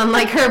wears on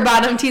like her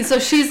bottom teeth. So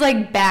she's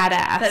like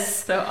badass. That's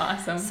so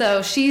awesome.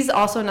 So she's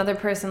also another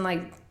person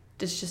like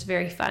it's just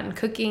very fun.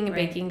 Cooking and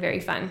baking, very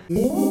fun.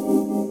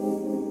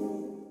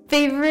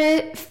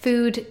 Favorite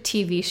food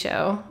TV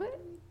show?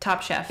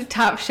 Top Chef.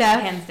 Top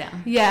Chef. Hands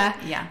down. Yeah.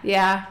 Yeah.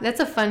 Yeah. That's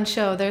a fun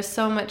show. There's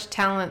so much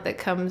talent that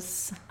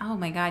comes. Oh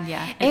my God,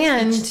 yeah.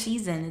 And each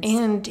season.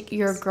 And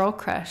your girl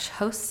crush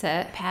hosts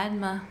it.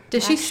 Padma.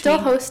 Does she still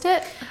host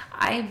it?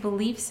 I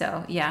believe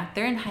so. Yeah.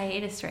 They're in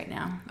hiatus right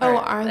now. Oh,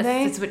 are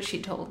they? That's what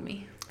she told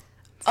me.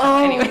 So,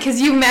 anyway,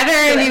 because you met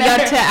her and you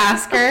got to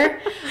ask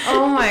her.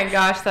 Oh my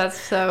gosh, that's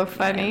so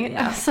funny.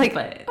 Yeah, I was like,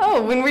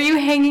 when were you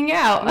hanging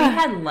out? We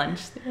had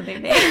lunch the other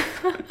day.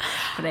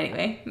 But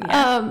anyway,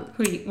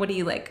 what do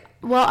you like?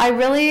 Well, I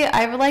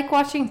like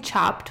watching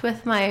Chopped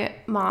with my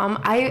mom.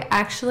 I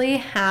actually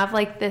have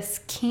like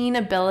this keen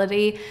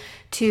ability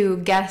to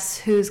guess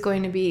who's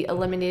going to be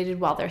eliminated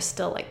while they're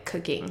still like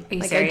cooking. Are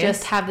you like serious? I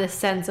just have this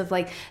sense of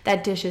like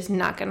that dish is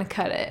not going to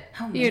cut it,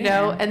 you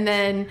know? And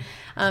then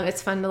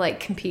it's fun to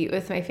like compete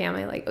with my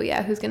family. Like, oh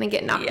yeah, who's going to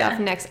get knocked off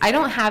next? I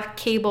don't have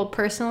cable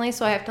personally,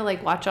 so I have to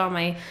like watch all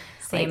my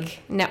like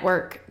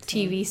network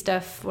TV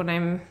stuff when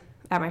I'm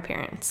at my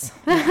parents'.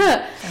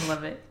 I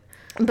love it.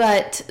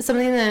 But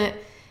something that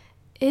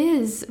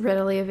is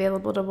readily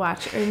available to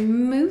watch are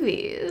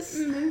movies.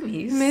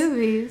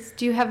 Movies.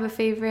 Do you have a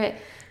favorite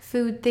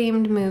food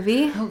themed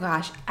movie? Oh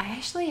gosh,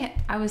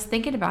 I was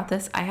thinking about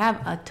this. I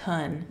have a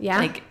ton. Yeah.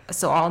 Like,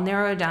 so I'll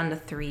narrow it down to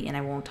 3, and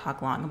I won't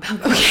talk long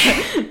about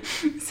them.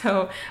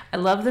 So I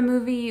love the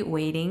movie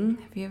Waiting.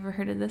 Have you ever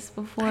heard of this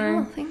before? I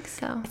don't think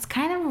so. It's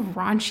kind of a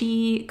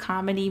raunchy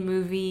comedy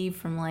movie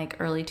from like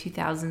early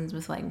 2000s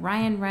with like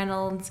Ryan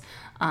Reynolds,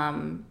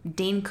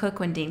 Dane Cook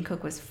when Dane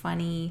Cook was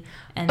funny,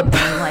 and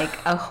then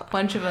like a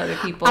bunch of other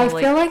people. I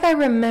feel like I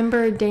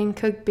remember Dane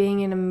Cook being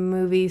in a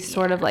movie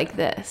sort of like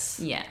this.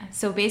 Yeah.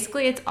 So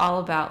basically it's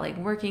all about like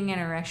working in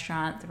a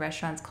restaurant. The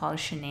restaurant's called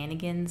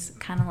Shenanigans,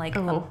 kind of like a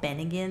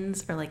Bennigan's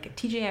or like a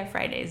TGI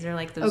Fridays. They're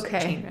like those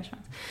chain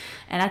restaurants.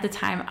 And at the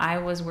time I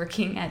was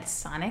working at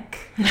Sonic.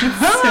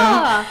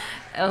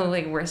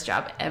 Like worst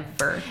job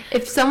ever.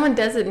 If someone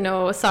doesn't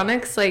know,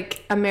 Sonic's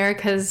like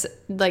America's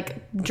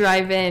like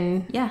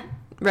drive-in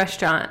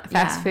restaurant,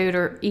 fast food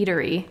or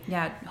eatery.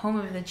 Yeah, home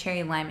of the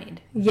cherry limeade.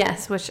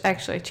 Yes, which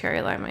actually cherry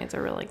limeades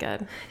are really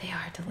good. They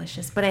are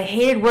delicious, but I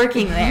hated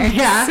working there.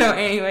 Yeah. So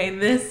anyway,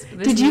 this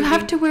Did you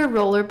have to wear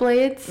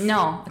rollerblades?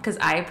 No, because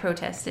I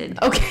protested.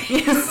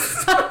 Okay.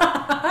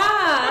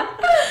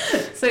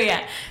 So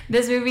yeah,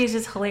 this movie is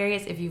just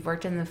hilarious if you've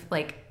worked in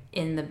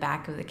the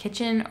back of the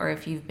kitchen, or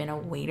if you've been a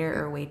waiter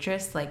or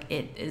waitress. Like,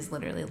 it is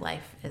literally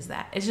life is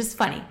that. It's just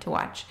funny to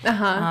watch.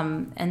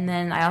 And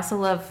then I also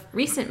love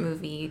recent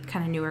movie,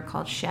 kind of newer,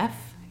 called Chef.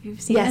 Have you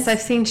seen this?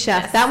 I've seen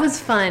Chef. Yes. That was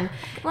fun.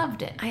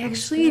 Loved it. I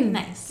actually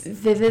really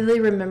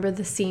vividly remember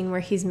the scene where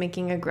he's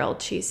making a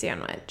grilled cheese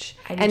sandwich.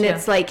 And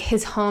it's like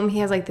his home. He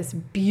has like this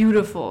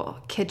beautiful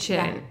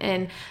kitchen.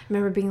 And I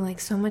remember being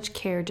like, so much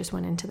care just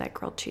went into that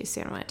grilled cheese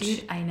sandwich.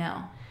 Dude, I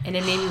know. And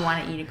it made me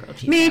want to eat a grilled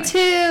cheese Me sandwich. too.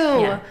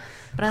 Yeah.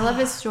 But I love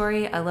his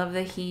story. I love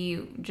that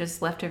he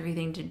just left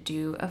everything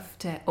to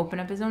open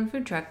up his own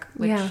food truck,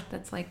 which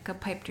that's like a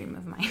pipe dream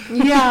of mine.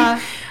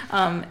 Yeah.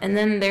 And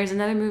then there's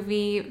another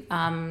movie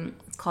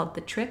it's called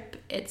The Trip.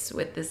 It's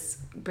with this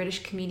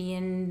British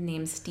comedian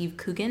named Steve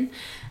Coogan.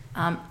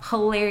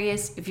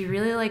 Hilarious. If you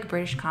really like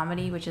British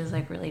comedy, which is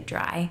like really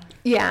dry.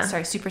 Yeah.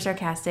 Sorry, super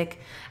sarcastic.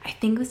 I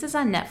think this is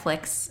on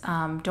Netflix.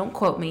 Don't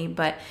quote me,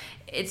 but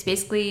it's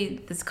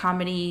basically this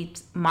comedy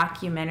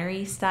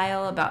mockumentary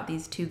style about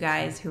these two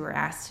guys who were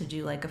asked to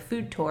do like a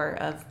food tour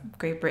of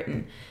Great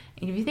Britain.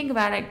 And if you think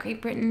about it,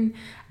 Great Britain,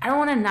 I don't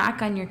want to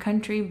knock on your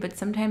country, but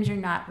sometimes you're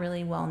not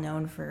really well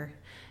known for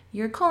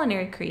your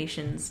culinary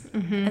creations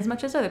as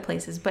much as other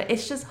places. But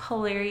it's just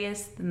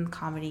hilarious, and the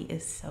comedy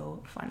is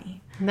so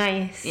funny.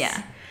 Nice.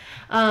 Yeah.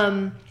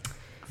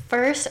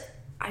 First,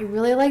 I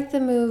really like the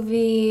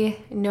movie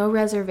No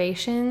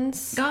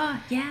Reservations. God,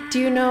 yeah.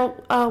 Do you know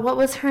what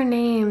was her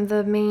name?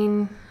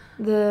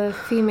 The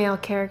female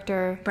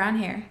character. Brown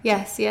hair.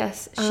 Yes.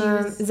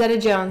 Zeta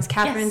Jones,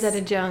 Catherine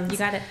Zeta Jones. You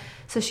got it.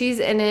 So she's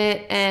in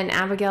it, and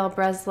Abigail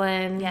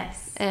Breslin.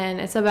 Yes. And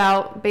it's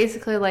about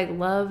basically like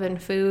love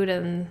and food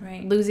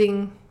and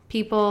losing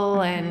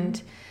people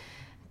and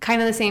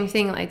kind of the same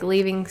thing, like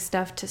leaving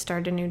stuff to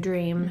start a new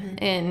dream.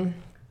 And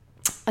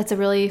it's a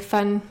really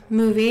fun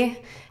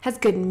movie. Has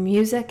good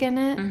music in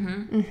it.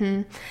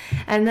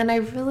 And then I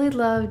really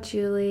love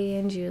Julie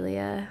and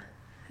Julia.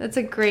 That's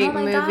a great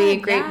movie,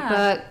 great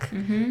book.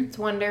 It's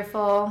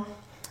wonderful.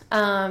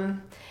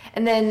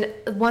 And then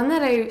one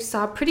that I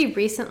saw pretty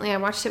recently, I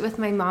watched it with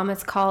my mom.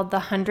 It's called The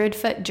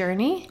 100-Foot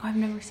Journey. Oh, I've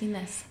never seen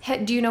this.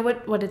 Do you know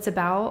what it's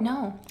about?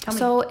 No. Tell me.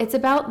 So it's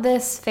about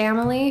this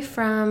family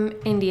from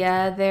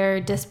India. They're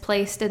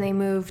displaced and they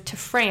move to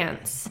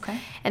France. Okay.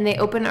 And they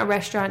open a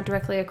restaurant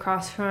directly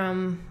across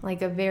from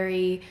like a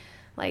very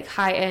like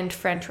high-end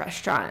French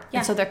restaurant. Yeah.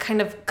 And so they're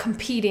kind of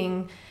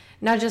competing,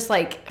 not just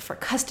like for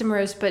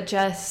customers, but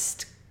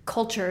just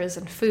cultures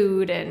and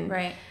food and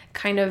Right.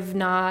 kind of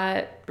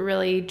not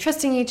really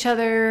trusting each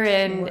other.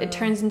 And Whoa. it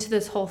turns into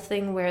this whole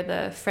thing where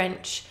the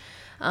French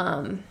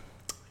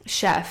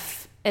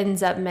chef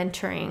ends up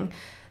mentoring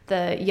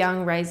the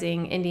young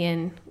rising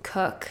Indian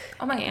cook.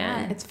 Oh my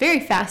and God. it's very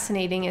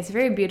fascinating. It's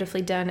very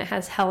beautifully done. It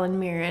has Helen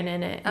Mirren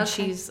in it, and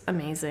Okay. she's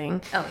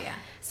amazing. Oh, yeah.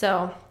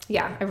 So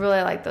yeah, I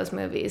really like those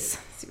movies.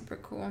 Super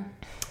cool.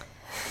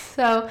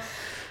 So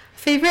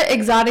favorite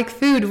exotic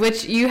food,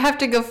 which you have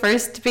to go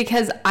first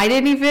because I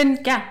didn't even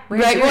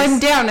where's write yours? one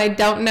down. I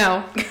don't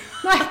know.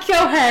 Go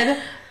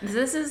ahead.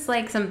 This is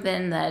like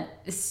something that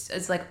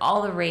is like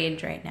all the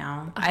rage right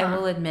now. I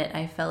will admit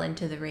I fell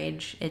into the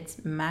rage. It's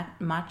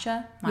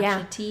matcha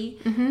Yeah. tea.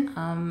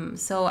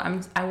 So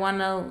I want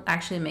to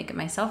actually make it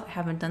myself. I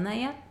haven't done that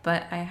yet,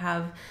 but I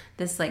have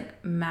this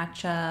like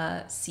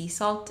matcha sea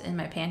salt in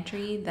my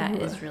pantry that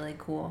is really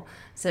cool.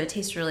 So it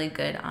tastes really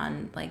good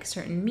on like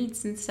certain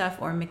meats and stuff,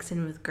 or mixed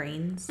in with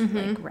grains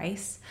like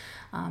rice.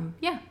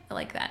 Yeah, I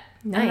like that.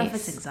 I don't know if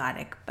it's Nice.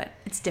 exotic, but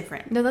it's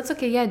different. No, that's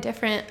okay. Yeah,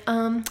 different.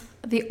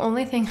 The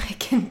only thing I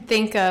can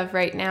think of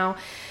right now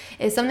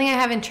is something I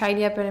haven't tried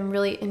yet, but I'm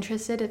really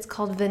interested. It's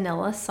called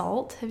vanilla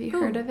salt. Have you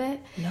heard of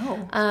it?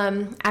 No.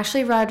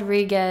 Ashley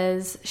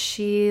Rodriguez,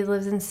 she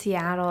lives in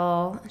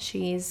Seattle.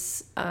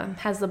 She's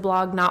has the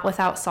blog Not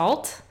Without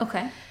Salt.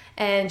 Okay.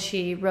 And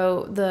she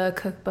wrote the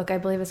cookbook, I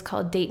believe it's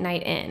called Date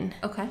Night In.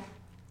 Okay.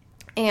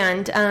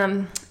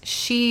 And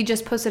she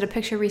just posted a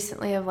picture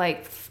recently of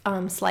like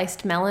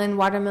sliced melon,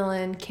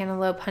 watermelon,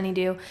 cantaloupe,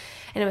 honeydew,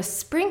 and it was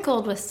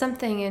sprinkled with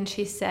something. And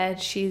she said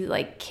she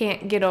like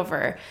can't get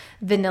over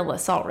vanilla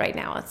salt right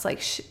now. It's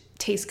like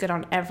tastes good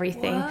on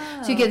everything.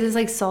 Whoa. So you get this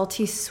like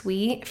salty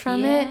sweet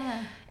from it.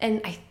 Yeah.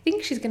 And I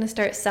think she's gonna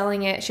start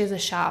selling it. She has a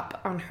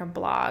shop on her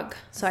blog,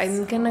 so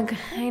I'm gonna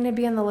kind of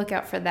be on the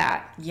lookout for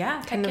that.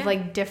 Yeah. Kind of yeah.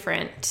 like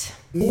different.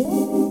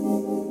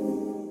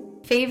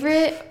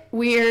 Favorite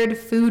weird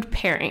food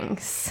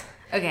pairings.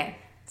 Okay.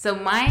 So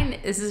mine,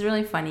 this is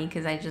really funny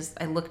because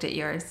I looked at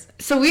yours.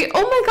 So oh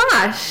my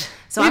gosh.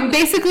 So We're I'm-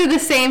 basically the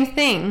same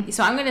thing.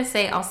 So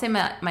I'll say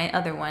my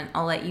other one.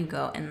 I'll let you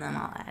go and then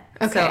I'll add.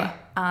 Okay.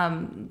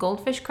 So,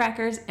 goldfish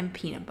crackers and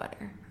peanut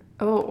butter.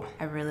 Oh,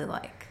 I really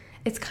like.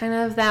 it's kind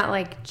of that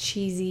like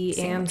cheesy and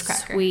Sandwich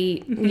cracker.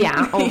 sweet.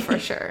 Yeah, oh for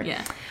sure.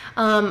 Yeah.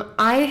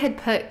 I had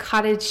put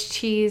cottage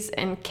cheese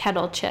and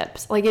kettle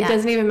chips. Like it Yeah.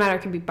 doesn't even matter.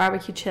 It could be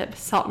barbecue chips,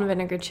 salt and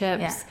vinegar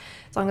chips, Yeah.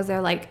 as long as they're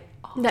like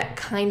that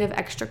kind of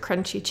extra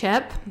crunchy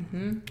chip.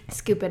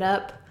 Scoop it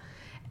up.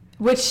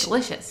 Which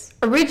Delicious.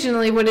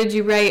 originally, what did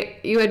you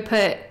write? You had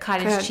put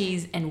Cottage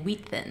cheese and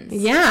wheat thins.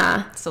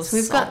 Yeah. So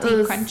we've got salty,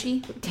 those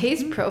crunchy.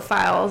 taste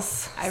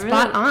profiles. I really-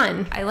 Spot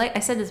on. I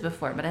said this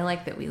before, but I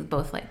like that we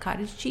both like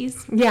cottage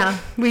cheese. Yeah,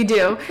 we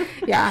do.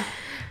 Yeah.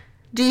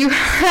 Do you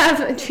have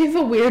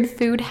a weird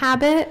food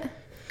habit?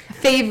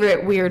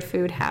 Favorite weird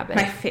food habit?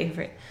 My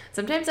favorite.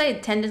 Sometimes I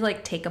tend to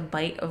like take a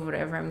bite of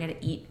whatever I'm gonna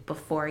eat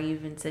before I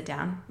even sit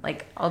down.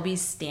 Like I'll be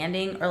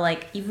standing or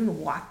like even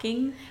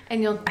walking,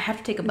 And you'll I have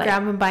to take a bite.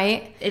 grab a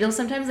bite. It'll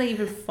sometimes like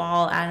even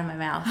fall out of my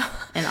mouth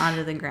and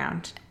onto the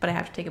ground, but I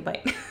have to take a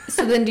bite.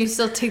 So then do you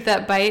still take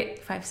that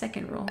bite?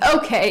 5-second rule.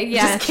 Okay,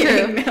 yeah, Just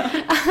true. kidding.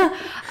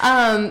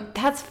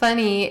 That's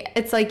funny.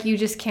 It's like you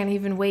just can't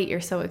even wait. You're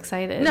so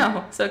excited.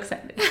 No, so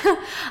excited.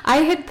 I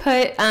had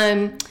put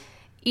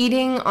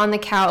eating on the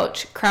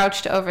couch,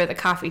 crouched over the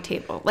coffee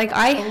table. Like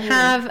I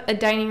have a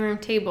dining room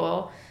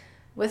table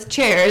with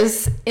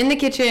chairs in the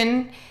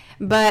kitchen,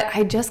 but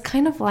I just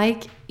kind of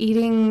like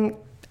eating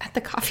at the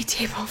coffee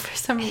table for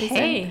some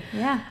reason.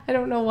 yeah. I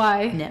don't know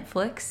why.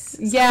 Netflix.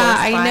 Yeah, close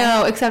I by.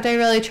 know. Except I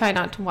really try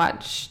not to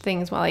watch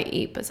things while I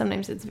eat, but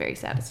sometimes it's very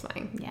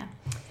satisfying. Yeah.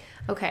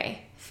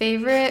 Okay.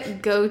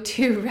 Favorite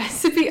go-to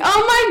recipe?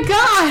 Oh my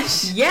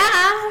gosh!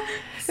 Yeah.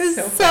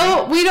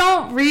 So we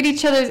don't read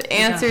each other's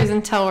answers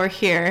until we're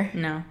here.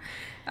 No.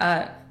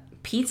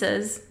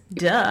 Pizzas,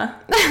 duh.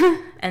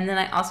 And then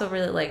I also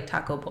really like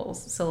taco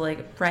bowls. So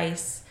like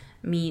rice,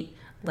 meat,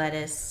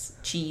 lettuce,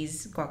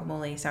 cheese,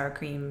 guacamole, sour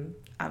cream,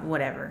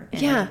 whatever.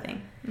 And Yeah.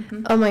 everything.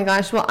 Oh my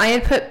gosh. Well, I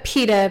had put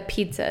pita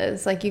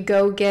pizzas. Like you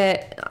go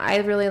get, I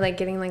really like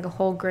getting like a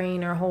whole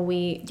grain or whole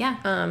wheat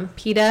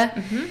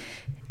pita.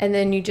 And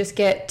then you just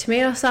get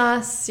tomato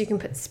sauce. You can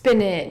put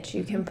spinach.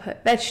 You can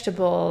put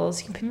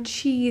vegetables. You can put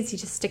cheese. You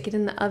just stick it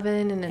in the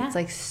oven and it's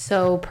like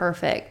so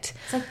perfect.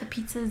 It's like the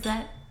pizzas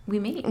that we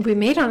made. We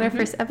made on our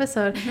first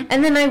episode.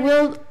 And then I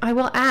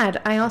will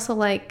add, I also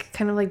like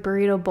kind of like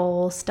burrito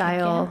bowl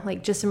style,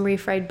 like just some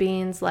refried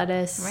beans,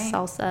 lettuce, Right.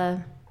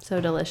 salsa. So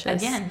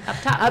delicious. Again, up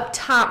top. Up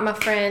top, my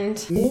friend.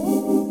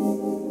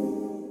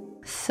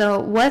 So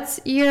what's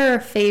your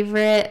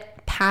favorite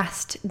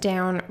passed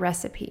down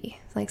recipe?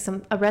 Like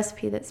a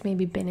recipe that's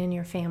maybe been in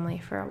your family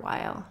for a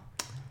while.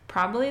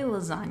 Probably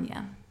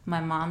lasagna. My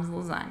mom's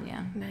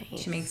lasagna.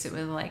 Nice. She makes it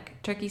with like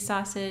turkey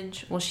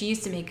sausage. Well, she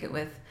used to make it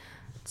with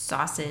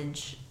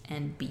sausage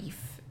and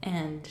beef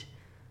and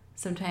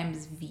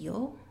sometimes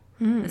veal.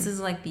 This is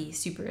like the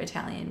super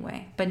Italian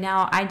way. But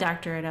now I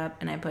doctor it up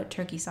and I put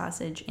turkey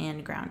sausage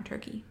and ground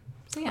turkey.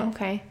 So yeah.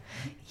 Okay.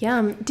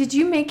 Yum. Did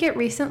you make it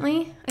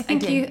recently? I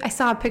think did. I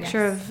saw a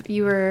picture of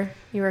you were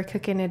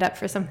cooking it up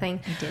for something.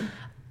 I did.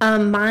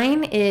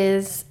 Mine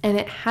is, and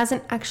it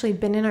hasn't actually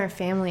been in our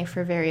family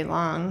for very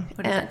long.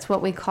 What is it? It's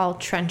what we call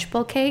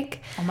Trunchbull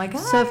cake. Oh my God.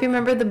 So if you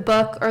remember the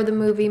book or the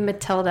movie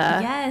Matilda,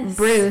 Yes.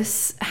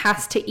 Bruce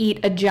has to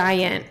eat a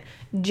giant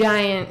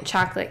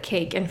chocolate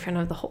cake in front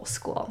of the whole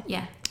school.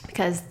 Yeah.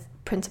 Because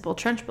Principal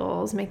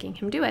Trunchbull is making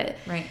him do it.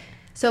 Right.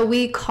 So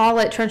we call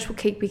it Trunchbull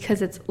cake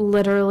because it's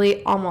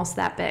literally almost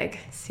that big.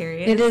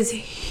 Serious? It is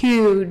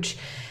huge,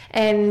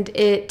 and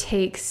it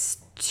takes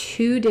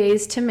 2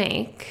 days to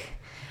make.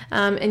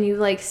 And you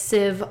like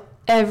sieve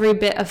every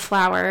bit of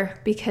flour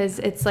because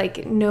it's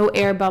like no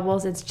air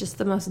bubbles. It's just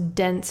the most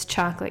dense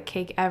chocolate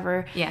cake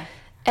ever. Yeah.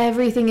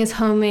 Everything is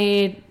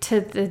homemade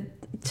to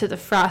the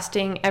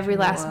frosting, every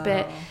last Whoa.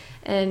 bit.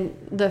 And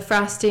the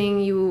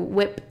frosting, you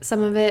whip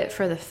some of it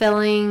for the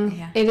filling.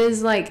 Yeah. It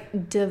is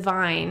like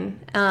divine.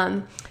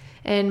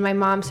 And my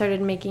mom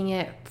started making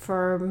it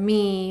for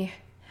me,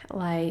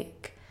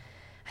 like,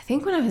 I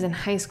think when I was in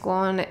high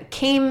school, and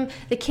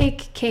the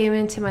cake came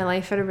into my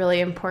life at a really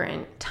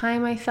important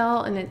time, I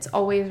felt, and it's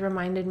always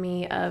reminded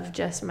me of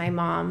just my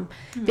mom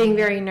being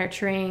very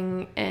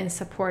nurturing and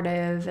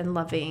supportive and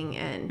loving.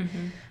 And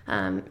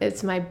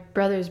it's my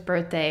brother's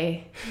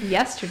birthday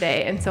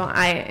yesterday, and so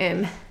I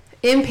am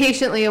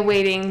impatiently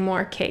awaiting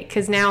more cake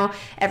because now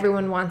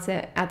everyone wants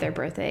it at their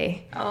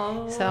birthday.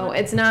 Oh. So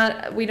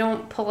we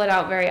don't pull it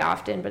out very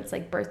often, but it's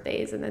like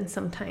birthdays and then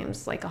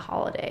sometimes like a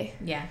holiday.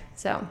 Yeah.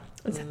 So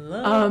it's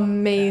Love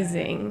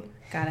amazing.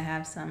 Gotta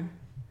have some.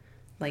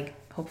 Like,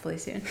 hopefully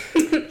soon.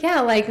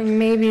 Yeah, like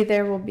maybe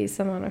there will be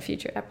some on a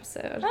future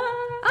episode.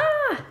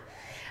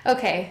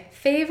 Okay,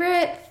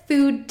 favorite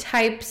food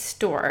type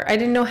store. I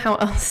didn't know how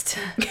else to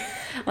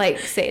like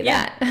say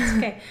that. It's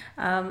okay.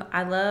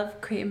 I love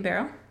Crate and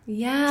Barrel.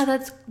 Yeah,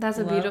 that's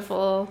a Love.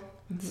 beautiful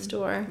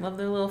store. Love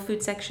their little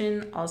food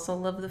section. Also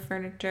love the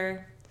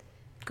furniture.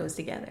 Goes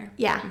together.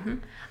 Yeah.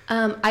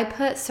 I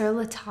put Sur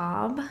La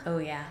Table. Oh,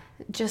 yeah.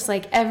 Just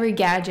like every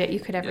gadget you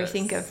could ever Yes.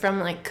 think of, from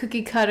like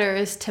cookie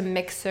cutters to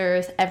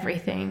mixers,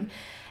 everything.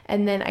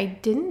 And then I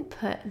didn't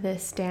put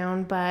this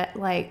down, but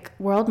like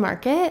World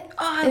Market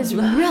is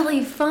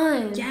really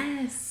fun.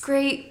 Yes.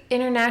 Great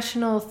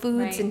international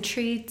foods Right. and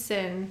treats,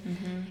 and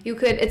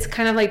it's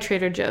kind of like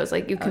Trader Joe's.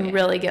 Like you can yeah.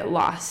 really get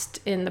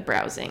lost in the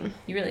browsing.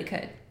 You really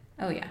could.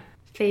 Oh, yeah.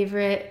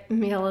 Favorite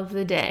meal of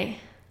the day?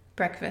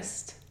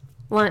 Breakfast.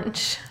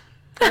 Lunch.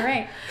 All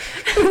right.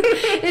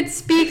 It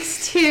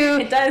speaks to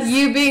It does.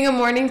 you being a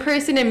morning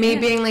person and me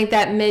being like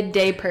that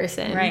midday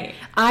person. Right.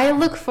 I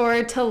look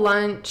forward to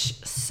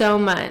lunch so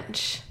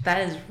much.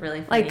 That is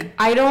really funny. Like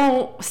I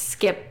don't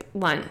skip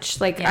lunch.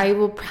 Like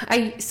Yeah.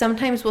 I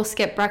sometimes will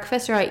skip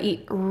breakfast or I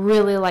eat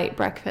really light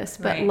breakfast,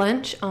 but Right.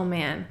 lunch, oh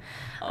man,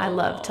 I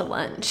love to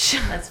lunch.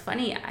 That's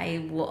funny.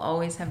 I will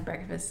always have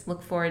breakfast.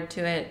 Look forward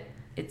to it.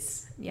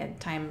 It's,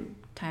 time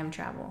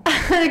travel.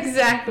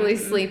 Exactly.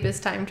 Sleep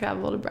is time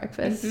travel to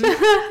breakfast.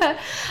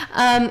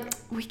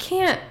 We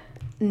can't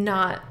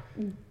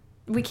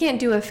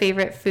do a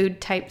favorite food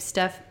type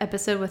stuff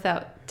episode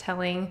without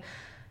telling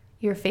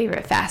your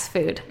favorite fast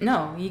food.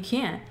 No, you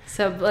can't.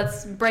 So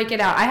let's break it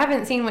out. I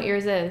haven't seen what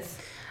yours is.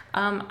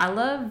 I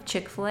love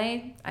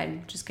Chick-fil-A.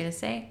 I'm just going to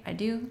say I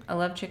do. I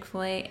love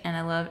Chick-fil-A and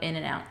I love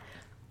In-N-Out.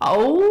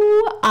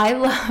 Oh, I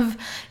love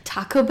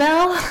Taco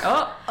Bell.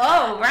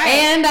 Oh, right.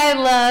 And I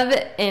love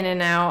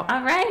In-N-Out.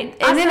 All right.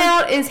 Awesome.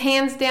 In-N-Out is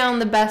hands down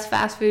the best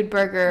fast food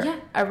burger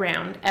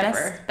around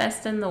ever.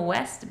 Best in the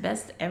West,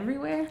 best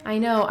everywhere. I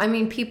know. I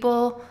mean,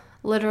 people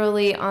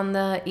literally on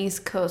the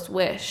East Coast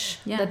wish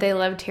that they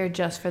lived here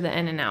just for the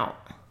In-N-Out.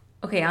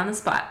 Okay, on the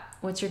spot.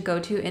 What's your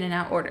go-to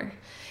In-N-Out order?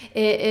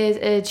 It is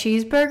a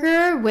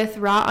cheeseburger with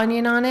raw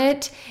onion on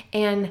it,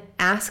 and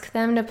ask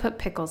them to put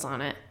pickles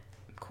on it.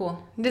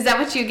 Cool. Is that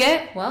what you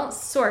get? Well,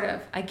 sort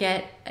of. I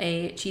get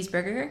a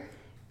cheeseburger,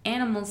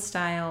 animal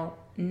style,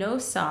 no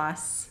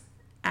sauce,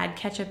 add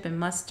ketchup and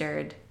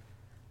mustard.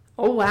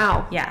 Oh,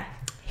 wow. Yeah.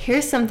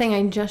 Here's something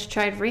I just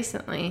tried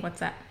recently. What's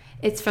that?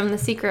 It's from the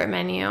secret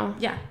menu.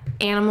 Yeah.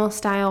 Animal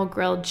style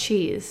grilled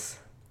cheese.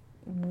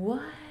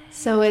 What?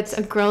 So it's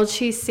a grilled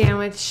cheese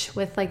sandwich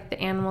with like the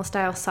animal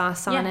style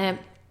sauce on it,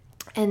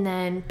 and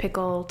then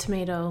pickle,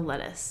 tomato,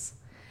 lettuce.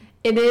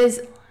 It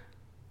is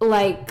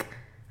like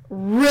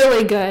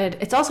really good.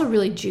 It's also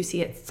really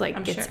juicy. It's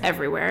like it's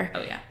everywhere.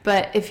 Oh, yeah.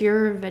 But if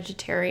you're a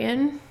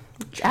vegetarian,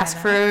 ask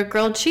that. for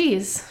grilled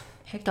cheese.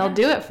 Heck They'll yeah.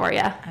 do it for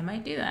you. I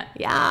might do that.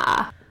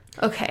 Yeah.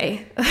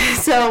 Okay.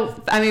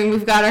 So, I mean,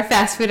 we've got our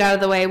fast food out of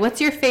the way. What's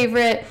your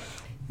favorite,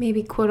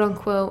 maybe quote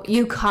unquote,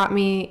 you caught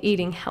me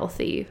eating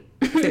healthy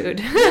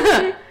food?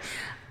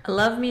 I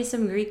love me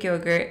some Greek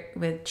yogurt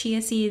with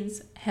chia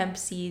seeds, hemp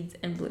seeds,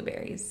 and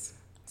blueberries.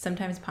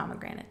 Sometimes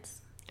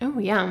pomegranates. Oh,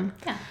 yum.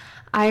 Yeah.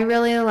 I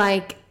really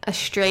like a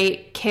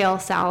straight kale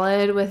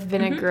salad with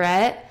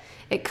vinaigrette.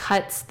 It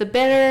cuts the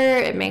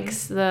bitter. It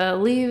makes the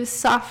leaves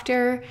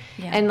softer.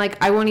 Yeah. And,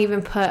 like, I won't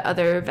even put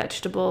other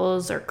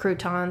vegetables or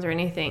croutons or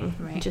anything.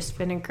 Right. Just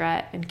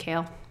vinaigrette and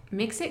kale.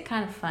 Makes it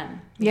kind of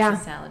fun. Yeah.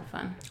 Makes the salad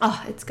fun.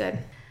 Oh, it's good.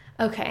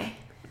 Okay.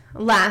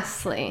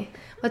 Lastly,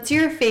 what's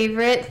your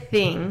favorite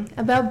thing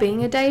about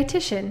being a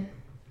dietitian?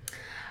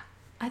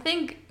 I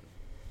think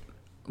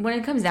when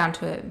it comes down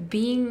to it,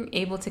 being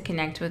able to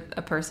connect with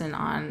a person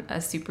on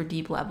a super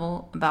deep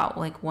level about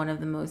like one of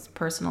the most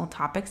personal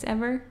topics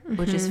ever,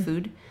 which is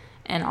food,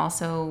 and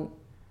also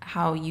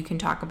how you can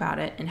talk about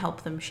it and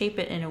help them shape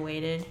it in a way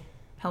to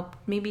help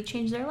maybe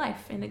change their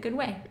life in a good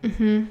way.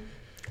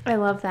 I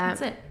love that.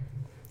 That's it.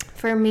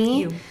 For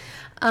me,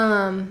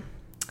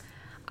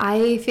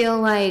 I feel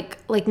like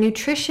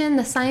nutrition,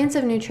 the science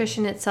of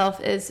nutrition itself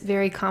is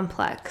very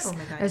complex. Oh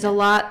my God, There's yeah. a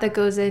lot that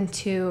goes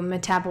into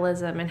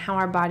metabolism and how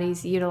our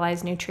bodies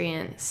utilize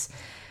nutrients.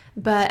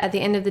 But at the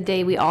end of the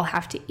day, we all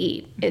have to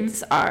eat.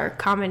 It's our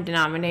common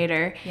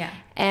denominator. Yeah.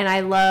 And I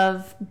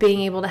love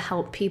being able to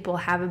help people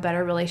have a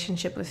better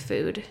relationship with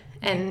food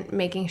and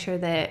making sure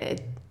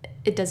that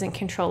it doesn't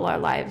control our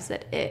lives,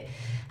 that it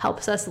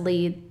helps us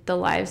lead the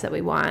lives that we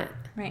want.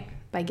 Right.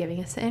 By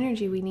giving us the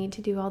energy we need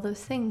to do all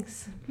those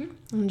things.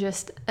 And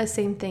just a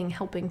same thing,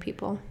 helping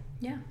people.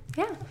 Yeah.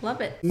 Yeah.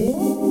 Love it.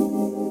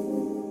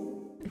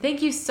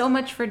 Thank you so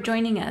much for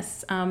joining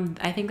us.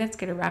 I think that's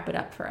going to wrap it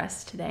up for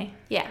us today.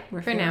 Yeah,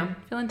 We're for now.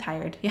 feeling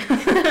tired.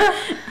 Yeah.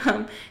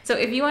 So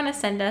if you want to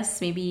send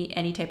us maybe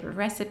any type of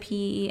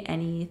recipe,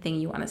 anything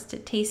you want us to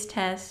taste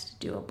test,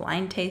 do a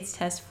blind taste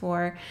test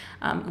for,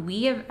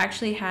 we have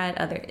actually had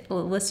other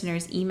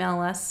listeners email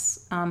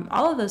us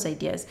all of those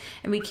ideas,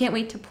 and we can't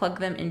wait to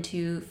plug them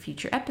into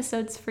future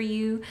episodes for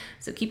you.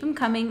 So keep them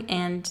coming,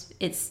 and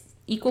it's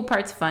equal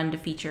parts fun to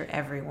feature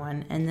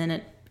everyone, and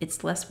then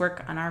it's less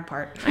work on our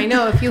part. I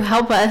know, if you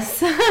help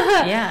us.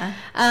 Yeah.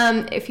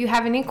 If you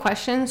have any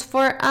questions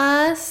for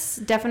us,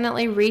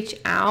 definitely reach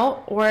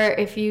out. Or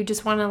if you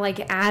just want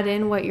to add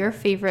in what your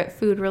favorite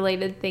food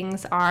related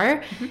things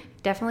are,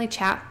 definitely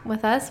chat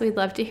with us. We'd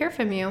love to hear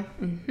from you.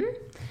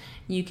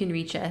 You can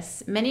reach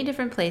us many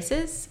different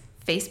places.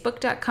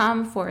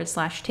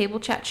 Facebook.com/Table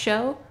Chat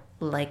Show.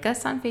 Like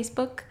us on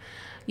Facebook.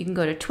 You can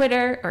go to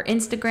Twitter or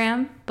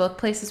Instagram. Both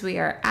places we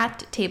are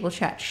at Table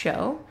Chat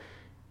Show.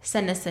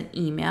 Send us an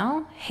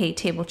email,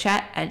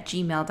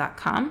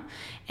 heytablechat@gmail.com,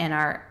 and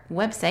our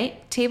website,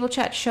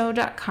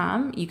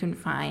 tablechatshow.com. You can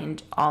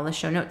find all the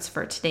show notes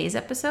for today's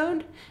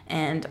episode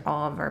and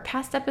all of our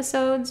past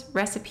episodes,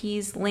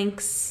 recipes,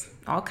 links,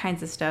 all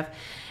kinds of stuff.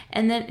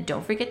 And then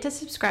don't forget to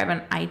subscribe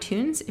on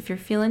iTunes if you're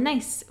feeling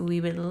nice.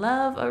 We would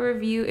love a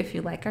review if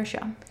you like our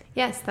show.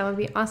 Yes, that would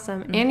be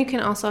awesome. And you can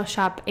also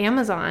shop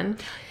Amazon.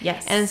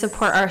 Yes. And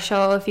support our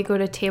show. If you go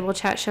to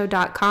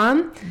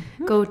tablechatshow.com,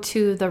 go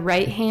to the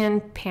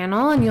right-hand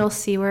panel, and you'll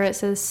see where it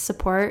says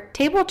support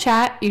Table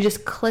Chat. You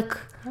just click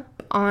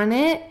on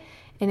it,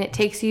 and it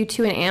takes you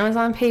to an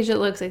Amazon page that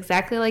looks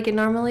exactly like it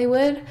normally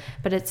would,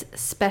 but it's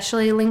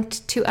specially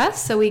linked to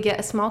us, so we get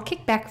a small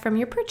kickback from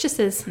your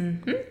purchases.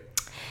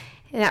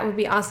 That would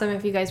be awesome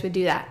if you guys would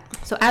do that.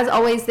 So as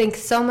always,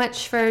 thanks so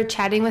much for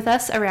chatting with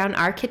us around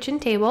our kitchen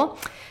table.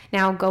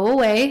 Now go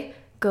away,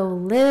 go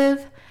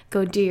live,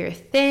 go do your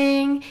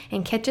thing,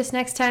 and catch us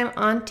next time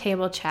on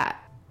Table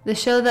Chat, the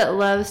show that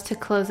loves to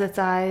close its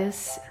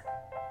eyes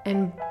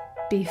and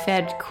be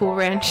fed Cool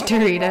Ranch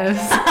Doritos.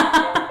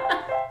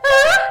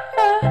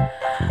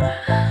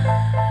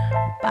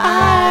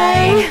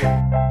 Bye.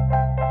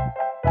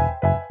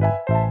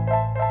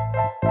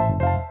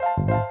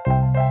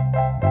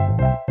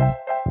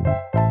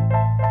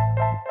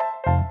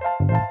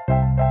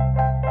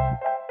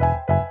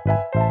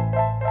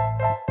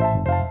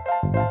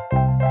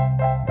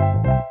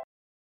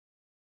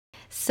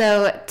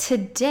 So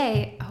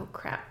today, oh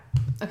crap.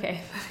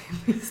 Okay,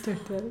 let me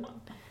start that.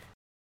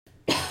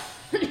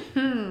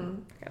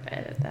 Gotta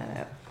edit that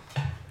out.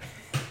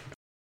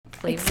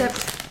 Except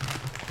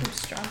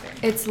strawberry.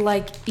 it's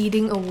like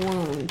eating a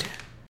wound.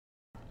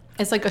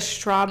 It's like a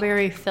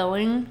strawberry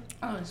filling.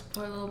 Oh, this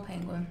poor little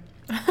penguin.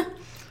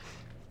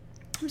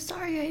 I'm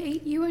sorry I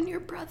ate you and your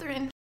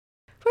brethren.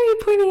 Why are you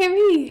pointing at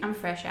me? I'm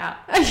fresh out.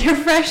 You're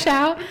fresh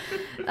out.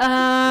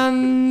 Oh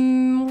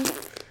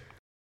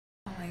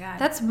my God.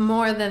 That's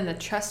more than the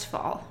trust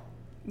fall.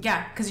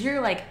 Yeah, because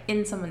you're like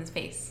in someone's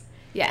face.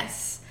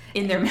 Yes.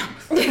 In their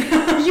mouth.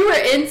 You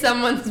were in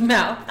someone's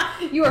mouth.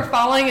 You were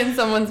falling in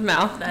someone's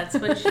mouth. That's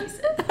what she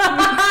said.